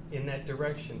in that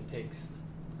direction takes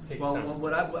time.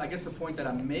 Well, I guess the point that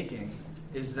I'm making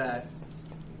is that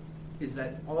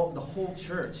the whole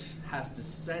church has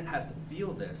to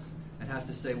feel this and has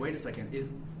to say, wait a second,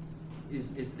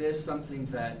 is this something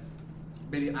that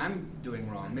maybe I'm doing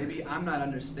wrong? Maybe I'm not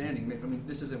understanding. I mean,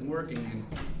 this isn't working,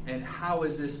 and how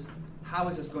is this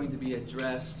going to be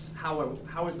addressed?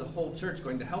 How is the whole church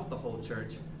going to help the whole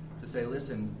church to say,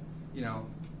 listen,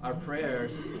 our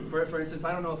prayers. For instance,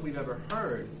 I don't know if we've ever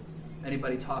heard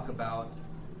anybody talk about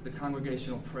the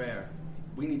congregational prayer.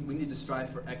 We need to strive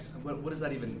for excellence. What does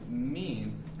that even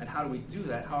mean? And how do we do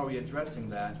that? How are we addressing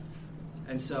that?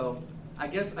 And so I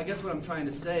guess what I'm trying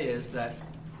to say is that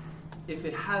if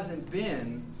it hasn't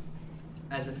been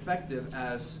as effective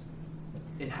as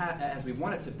as we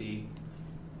want it to be,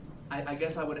 I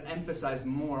guess I would emphasize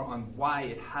more on why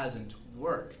it hasn't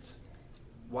worked.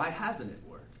 Why hasn't it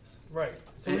worked? Right.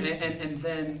 So and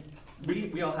then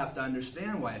we all have to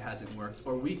understand why it hasn't worked,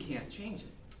 or we can't change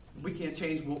it. We can't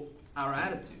change our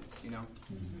attitudes,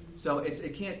 Mm-hmm. So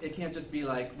it can't just be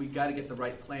like we got to get the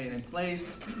right plan in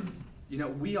place.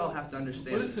 We all have to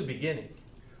understand. What is the beginning?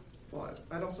 Well,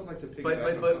 I'd also like to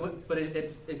piggyback. But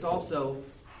it's also,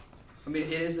 I mean,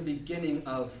 it is the beginning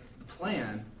of the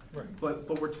plan. Right.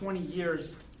 But we're 20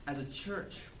 years as a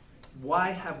church. Why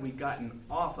have we gotten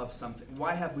off of something?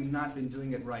 Why have we not been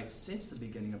doing it right since the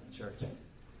beginning of the church?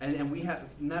 And we have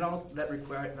not all that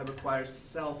requires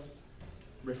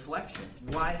self-reflection.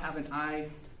 Why haven't I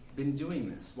been doing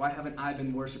this? Why haven't I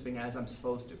been worshiping as I'm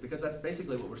supposed to? Because that's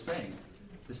basically what we're saying.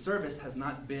 The service has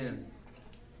not been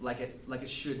like it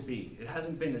should be. It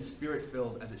hasn't been as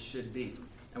spirit-filled as it should be.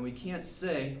 And we can't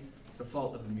say it's the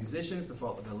fault of the musicians, the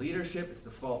fault of the leadership, it's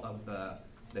the fault of the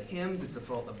hymns, it's the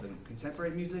fault of the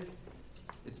contemporary music.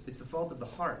 It's the fault of the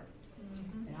heart.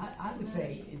 And I would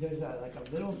say there's a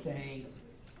little thing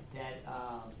that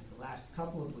the last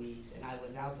couple of weeks, and I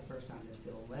was out the first time that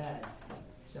Phil led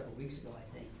several weeks ago, I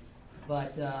think.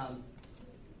 But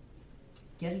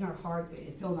getting our heart,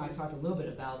 and Phil and I talked a little bit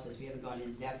about this, we haven't gone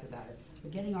in depth about it,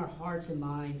 but getting our hearts and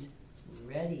minds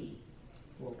ready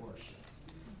for worship.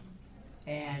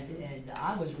 And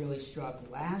I was really struck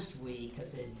last week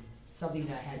because it's something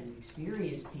that I hadn't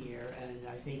experienced here, and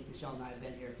I think Michelle and I have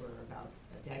been here for about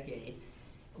a decade,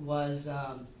 was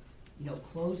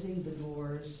closing the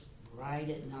doors right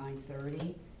at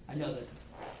 9:30. I know that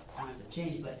times have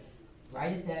changed, but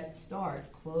right at that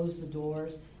start, closed the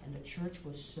doors, and the church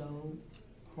was so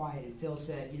quiet. And Phil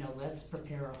said, let's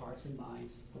prepare our hearts and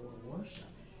minds for worship.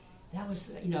 That was,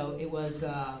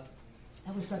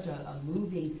 that was such a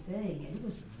moving thing, and it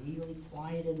was really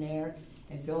quiet in there.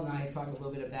 And Phil and I had talked a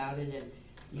little bit about it, and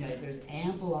there's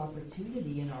ample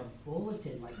opportunity in our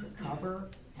bulletin, like the cover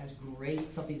has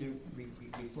something to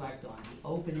reflect on. The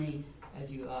opening,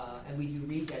 and we do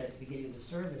read that at the beginning of the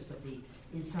service, but the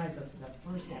inside that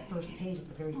first page at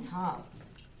the very top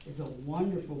is a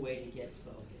wonderful way to get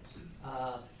focused.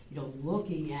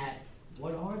 Looking at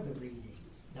what are the readings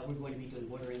that we're going to be doing,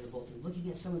 what are in the bulletin, looking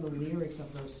at some of the lyrics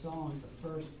of those songs,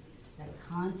 that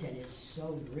content is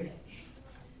so rich.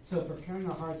 So preparing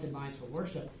our hearts and minds for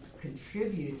worship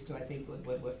contributes to, I think,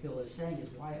 what Phil is saying is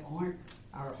why aren't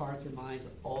our hearts and minds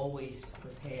always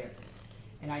prepared?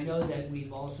 And I know that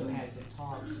we've also had some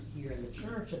talks here in the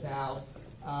church about,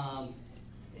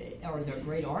 or there are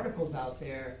great articles out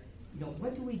there,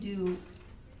 what do we do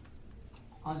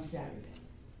on Saturday?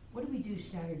 What do we do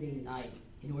Saturday night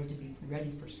in order to be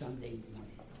ready for Sunday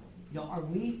morning? Are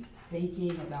we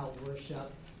thinking about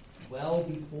worship well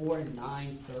before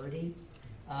 9:30?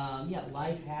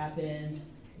 Life happens.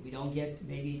 We don't get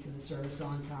maybe to the service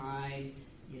on time.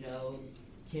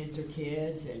 Kids are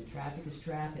kids and traffic is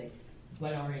traffic.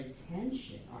 But our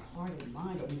intention, our heart and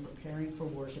mind, are we preparing for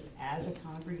worship as a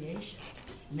congregation?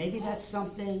 Maybe that's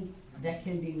something that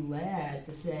can be led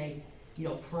to say,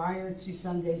 prior to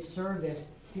Sunday's service,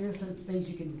 here are some things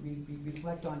you can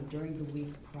reflect on during the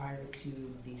week prior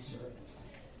to the service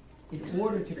in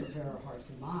order to prepare our hearts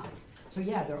and minds. So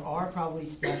there are probably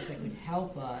steps that could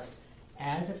help us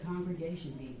as a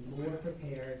congregation be more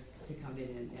prepared to come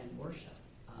in and worship.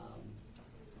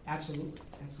 Absolutely.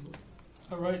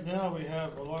 So right now we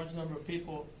have a large number of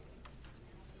people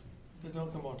that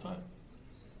don't come on time,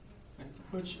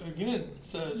 which again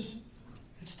says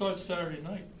it starts Saturday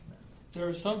night. There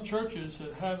are some churches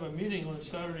that have a meeting on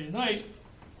Saturday night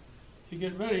to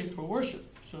get ready for worship,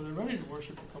 so they're ready to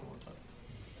worship and come on time.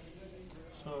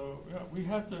 So we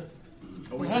have to.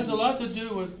 It has a lot to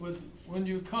do with when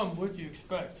you come, what do you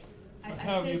expect? I'd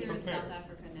how say you they're prepare. in South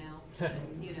Africa now.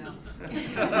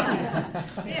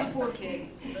 They have 4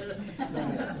 kids.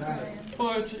 Right.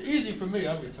 Well, it's easy for me.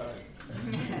 I'm retired,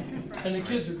 and the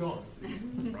kids are gone.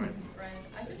 Brian,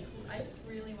 I just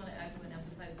really want to echo and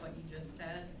emphasize what you just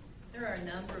said. There are a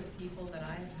number of people that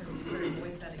I have heard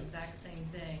voice that exact same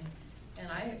thing,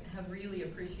 and I have really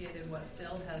appreciated what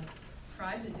Phil has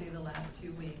tried to do the last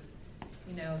 2 weeks.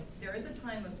 There is a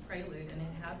time of prelude, and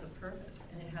it has a purpose,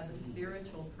 and it has a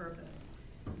spiritual purpose.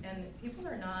 And people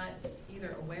are not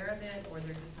either aware of it, or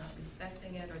they're just not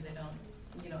respecting it, or they don't,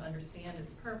 understand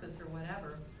its purpose or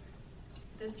whatever.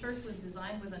 This church was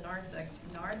designed with a narthex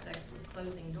with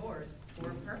closing doors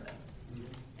for a purpose,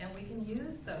 and we can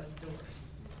use those doors.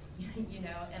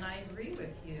 And I agree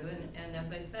with you. And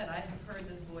as I said, I have heard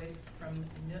this voice from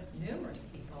numerous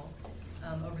people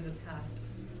over the past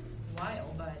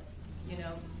while, but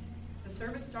the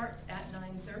service starts at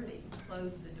 9:30.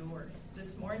 Close the doors.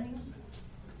 This morning,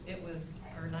 it was,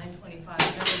 or 9:25.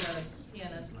 Whoever the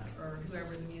pianist or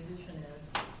whoever the musician is.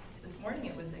 This morning,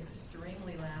 it was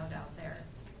extremely loud out there.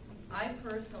 I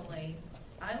personally,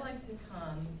 I like to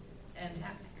come and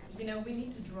we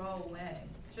need to draw away.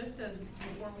 Just as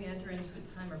before we enter into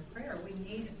a time of prayer, we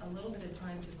need a little bit of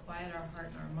time to quiet our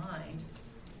heart and our mind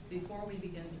before we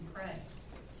begin to pray,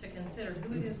 to consider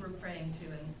who it is we're praying to,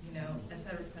 and et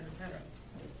cetera, et cetera, et cetera.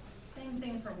 Same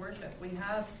thing for worship. We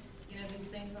have these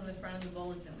things on the front of the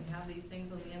bulletin. We have these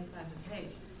things on the inside of the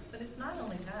page. But it's not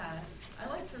only that. I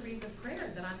like to read the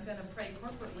prayer that I'm going to pray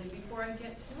corporately before I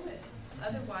get to it.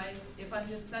 Otherwise, if I'm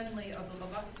just suddenly,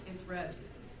 it's read.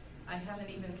 I haven't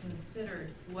even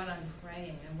considered what I'm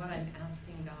praying and what I'm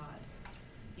asking God.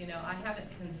 I haven't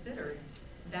considered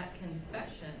that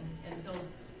confession until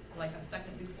like a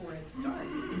second before it starts,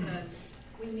 because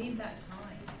we need that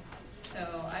time.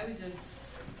 So I would just,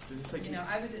 and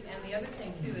the other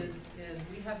thing too is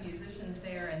we have musicians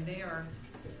there, and they are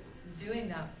doing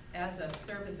that as a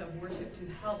service of worship to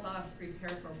help us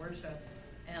prepare for worship.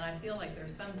 And I feel like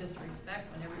there's some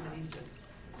disrespect when everybody's just,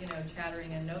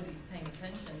 chattering and nobody's paying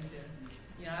attention to,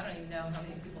 I don't even know how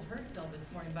many people heard Phil this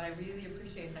morning, but I really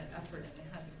appreciate that effort, and it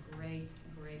has a great,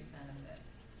 great benefit.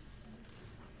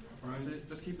 Right.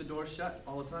 Just keep the doors shut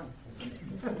all the time.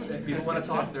 If people want to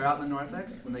talk, they're out in the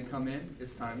narthex. When they come in,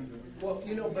 it's time. Well,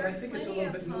 but I think it's a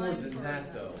little bit more than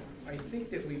that, though. I think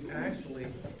that we've actually,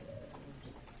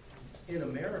 in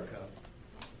America,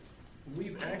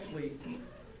 we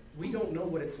don't know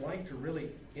what it's like to really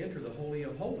enter the Holy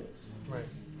of Holies. Right.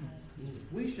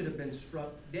 We should have been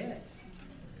struck dead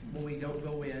when we don't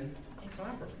go in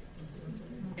properly.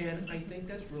 And I think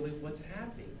that's really what's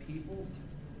happening. People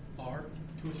are,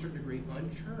 to a certain degree,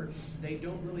 unchurched. They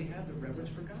don't really have the reverence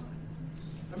for God.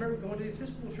 I remember going to the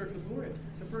Episcopal Church with Gloria.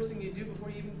 The first thing you do before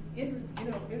you even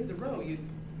enter the row, you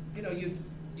kneel,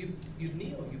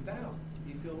 you bow,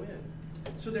 you go in.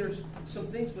 So there's some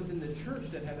things within the church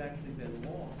that have actually been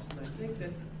lost, and I think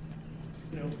that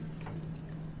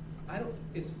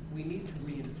we need to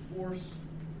reinforce.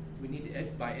 We need to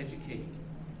by educating,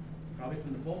 probably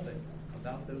from the pulpit,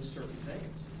 about those certain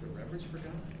things, the reverence for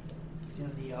God.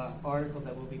 The article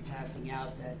that we'll be passing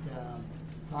out that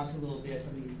talks a little bit,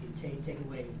 something you can take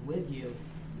away with you.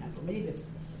 And I believe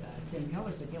it's Tim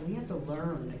Keller said, we have to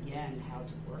learn again how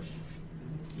to worship.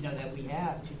 That we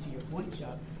have, to your point,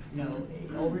 Chuck,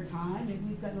 over time, maybe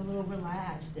we've gotten a little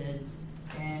relaxed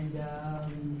and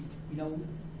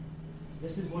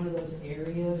this is one of those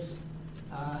areas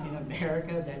in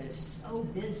America that is so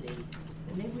busy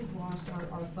that maybe we've lost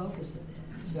our focus a bit.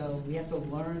 So we have to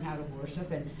learn how to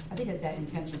worship, and I think that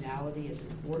intentionality is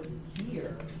important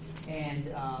here. And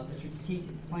the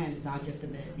strategic plan is not just to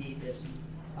be this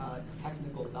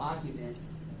technical document,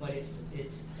 but it's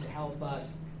to help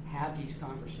us have these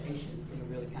conversations in a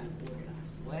really kind of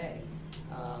organized way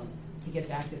to get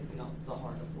back to the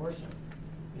heart of worship.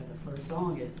 The first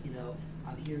song is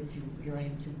here I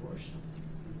am to worship.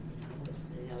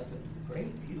 It's a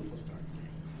great, beautiful start today.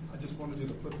 I just wanted you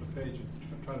to flip the page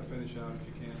and try to finish out if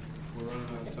you can. We're running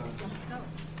out of time.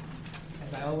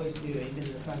 As I always do, even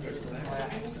in the Sunday school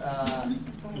class.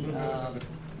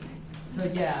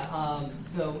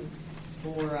 So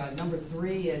for number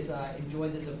 3 is enjoy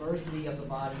the diversity of the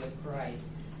body of Christ.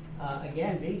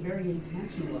 Again, being very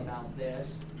intentional about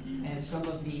this, and some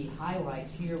of the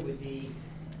highlights here would be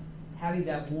having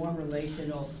that warm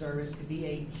relational service, to be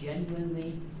a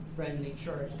genuinely friendly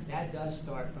church. That does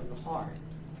start from the heart.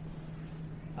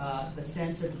 The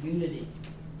sense of unity,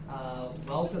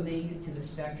 welcoming to the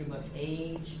spectrum of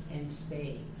age and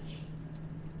stage.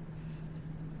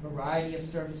 Variety of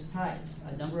service types,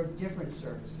 a number of different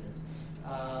services.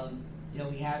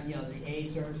 We have the A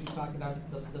service, we talked about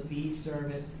the B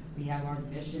service. We have our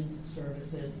missions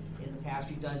services. In the past,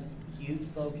 we've done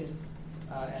youth-focused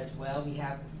as well. We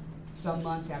have some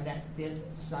months have that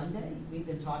 5th Sunday. We've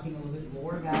been talking a little bit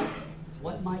more about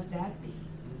what might that be.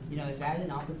 Is that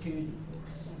an opportunity for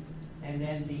us? And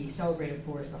then the celebrate, of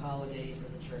course, the holidays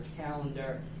of the church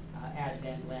calendar,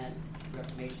 Advent, Lent,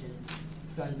 Reformation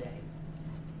Sunday.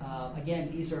 Again,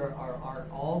 these are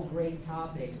all great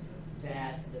topics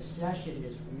that the session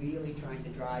is really trying to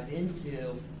drive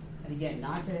into. And again,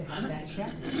 not to have that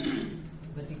checklist,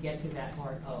 but to get to that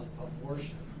heart of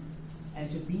worship. And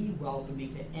to be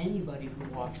welcoming to anybody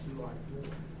who walks through our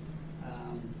door.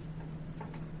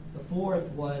 The 4th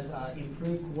was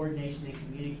improved coordination and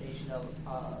communication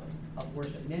of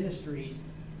worship ministries.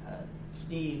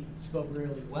 Steve spoke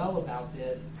really well about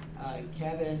this.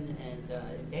 Kevin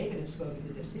and David have spoken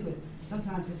to this too. Is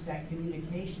sometimes it's that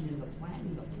communication in the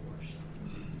planning of the worship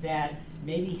that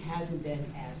maybe hasn't been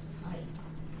as tight.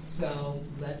 So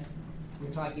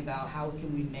we're talking about how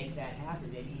can we make that happen?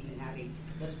 Maybe even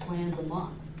let's plan the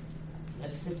month.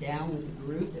 Let's sit down with the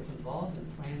group that's involved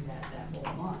and plan that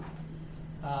whole month.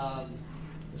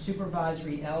 The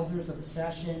supervisory elders of the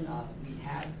session, we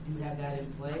do have that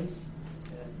in place.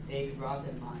 David, Rob,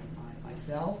 and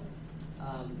myself.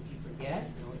 If you forget,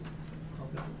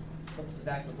 flip to the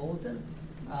back of the bulletin.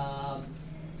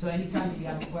 So anytime you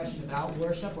have a question about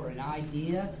worship or an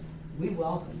idea, we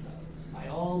welcome those. By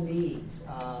all means,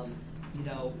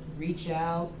 reach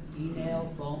out,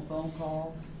 email, phone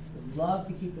call. We'd love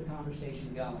to keep the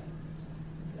conversation going.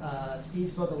 Steve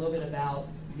spoke a little bit about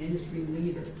ministry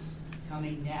leaders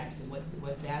coming next and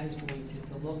what that is going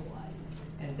to look like.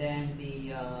 And then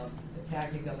the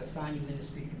tactic of assigning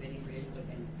ministry committee for input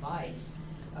and advice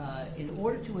in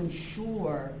order to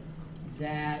ensure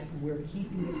that we're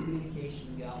keeping the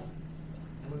communication going.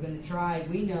 And we're going to try,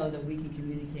 we know that we can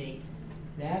communicate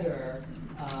better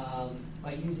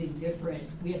by using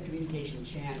we have communication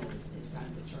channels is kind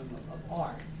of the term of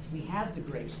art. We have the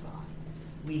grapevine.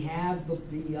 We have the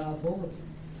bulletin.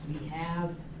 We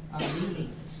have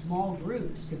meetings. Small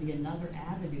groups could be another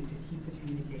avenue to keep the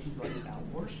communication going about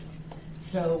worship.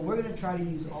 So we're going to try to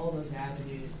use all those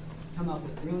avenues, come up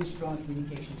with really strong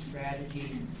communication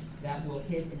strategies that will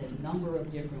hit in a number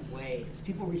of different ways.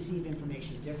 People receive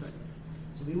information differently.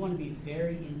 So we want to be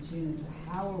very in tune to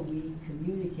how are we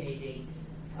communicating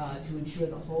to ensure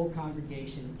the whole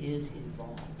congregation is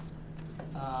involved.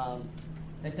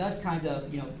 That does kind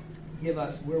of, give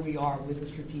us where we are with the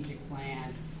strategic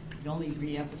plan. can only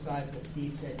re-emphasize what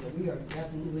Steve said, that we are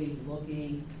definitely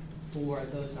looking for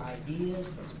those ideas,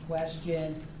 those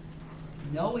questions.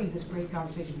 Knowing this great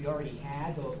conversation we already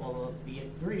had,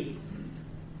 albeit brief,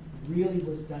 really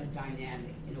was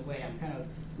dynamic in a way. I'm kind of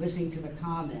listening to the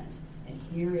comments and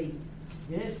hearing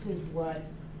this is what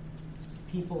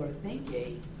people are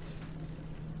thinking.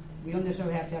 We don't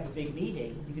necessarily have to have a big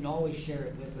meeting. You can always share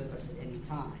it with us at any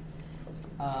time.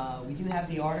 We do have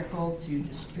the article to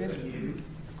distribute.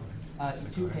 It's a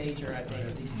 2-pager, I think,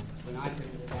 at least when I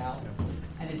printed it out.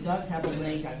 And it does have a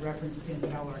link. I've referenced Tim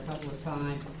Keller a couple of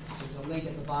times. There's a link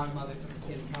at the bottom of it for the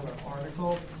Tim Keller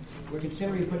article. We're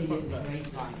considering putting it in the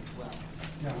Gracevine as well.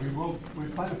 Yeah, we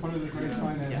plan to put it in the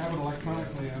Gracevine and have it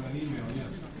electronically on an email, yes.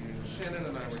 Shannon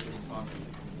and I were just talking.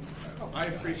 I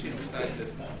appreciate the fact that,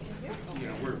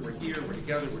 we're here, we're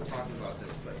together, we're talking about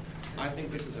this, but I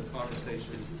think this is a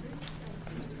conversation,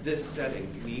 this setting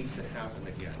needs to happen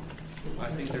again. I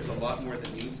think there's a lot more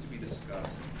that needs to be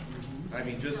discussed. I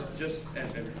mean, just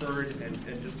and heard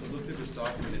and just to look through this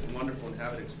document is wonderful, and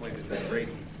have it explained is great.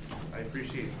 I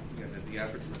appreciate the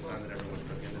efforts and the time that everyone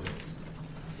took into this.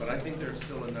 But I think there's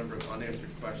still a number of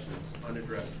unanswered questions,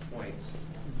 unaddressed points,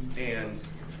 and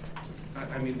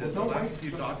I mean, the last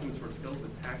few documents were filled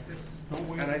with tactics,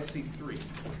 and I see 3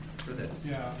 for this.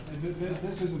 Yeah, and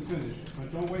this isn't finished,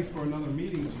 but don't wait for another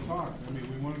meeting to talk. I mean,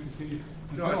 we want to continue.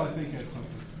 Bill, I think, had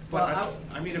something. But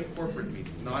I mean a corporate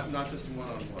meeting, not just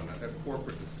one-on-one, a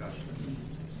corporate discussion.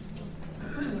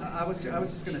 I was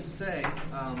just going to say,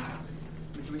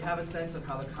 do we have a sense of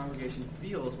how the congregation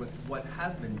feels with what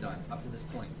has been done up to this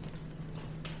point?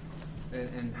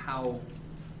 And how...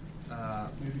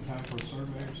 maybe time for a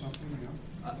survey or something,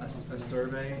 a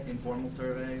survey, informal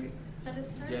survey. But a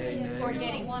survey Yay, is nay. for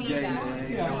getting Yay, feedback.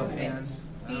 nay, show of hands.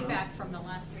 Feedback from the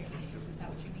last 3 meetings, is that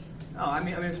what you mean? No, I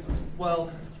mean,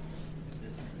 well,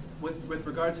 with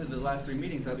regard to the last 3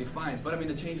 meetings, that'd be fine. But I mean,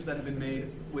 the changes that have been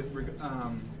made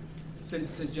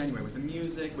since January, with the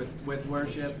music, with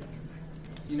worship,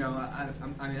 I mean,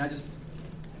 I just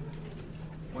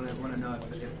want to know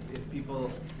if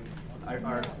people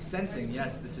are sensing,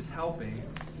 yes, this is helping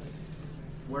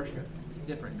worship. It's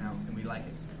different now, and we like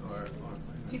it. Or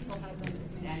People have been.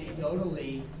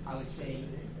 Anecdotally, I would say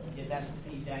that that's the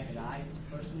feedback that I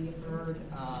personally have heard.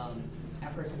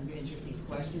 I've heard some interesting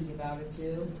questions about it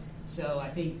too. So I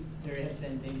think there has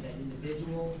been maybe that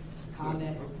individual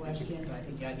comment or question, but I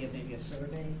think the idea of maybe a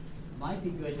survey might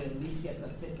be good to at least get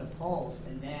the pulse,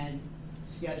 and then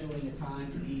scheduling a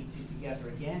time to be together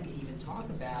again to even talk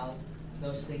about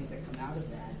those things that come out of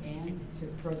that, and to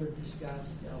further discuss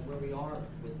where we are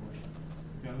with worship.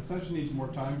 Yeah, the session needs more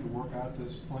time to work out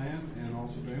this plan and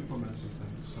also to implement some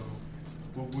things. So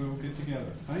we'll get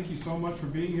together. Thank you so much for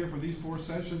being here for these 4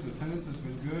 sessions. Attendance has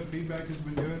been good. Feedback has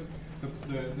been good.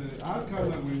 The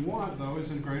outcome that we want, though, is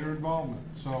in greater involvement.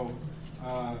 So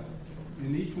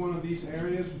in each one of these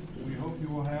areas, we hope you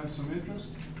will have some interest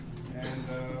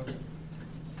and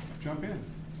jump in.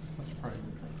 Let's pray.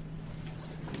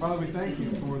 Father, we thank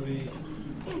you for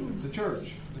the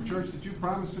church that you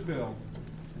promised to build,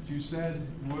 that you said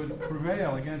would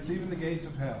prevail against even the gates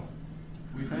of hell.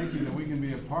 We thank you that we can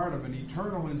be a part of an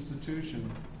eternal institution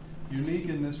unique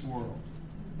in this world.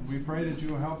 And we pray that you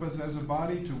will help us as a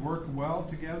body to work well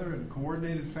together in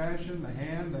coordinated fashion, the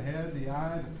hand, the head, the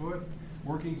eye, the foot,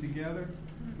 working together.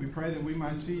 We pray that we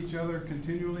might see each other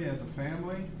continually as a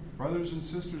family, brothers and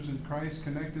sisters in Christ,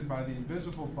 connected by the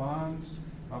invisible bonds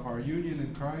of our union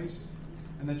in Christ,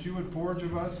 and that you would forge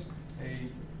of us a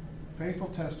faithful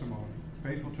testimony,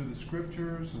 faithful to the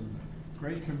Scriptures and the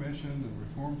Great Commission and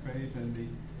Reformed faith, and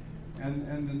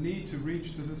the need to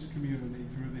reach to this community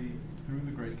through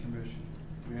the Great Commission.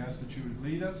 We ask that you would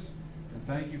lead us, and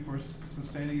thank you for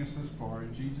sustaining us this far.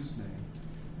 In Jesus' name,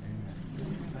 amen.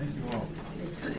 Thank you all.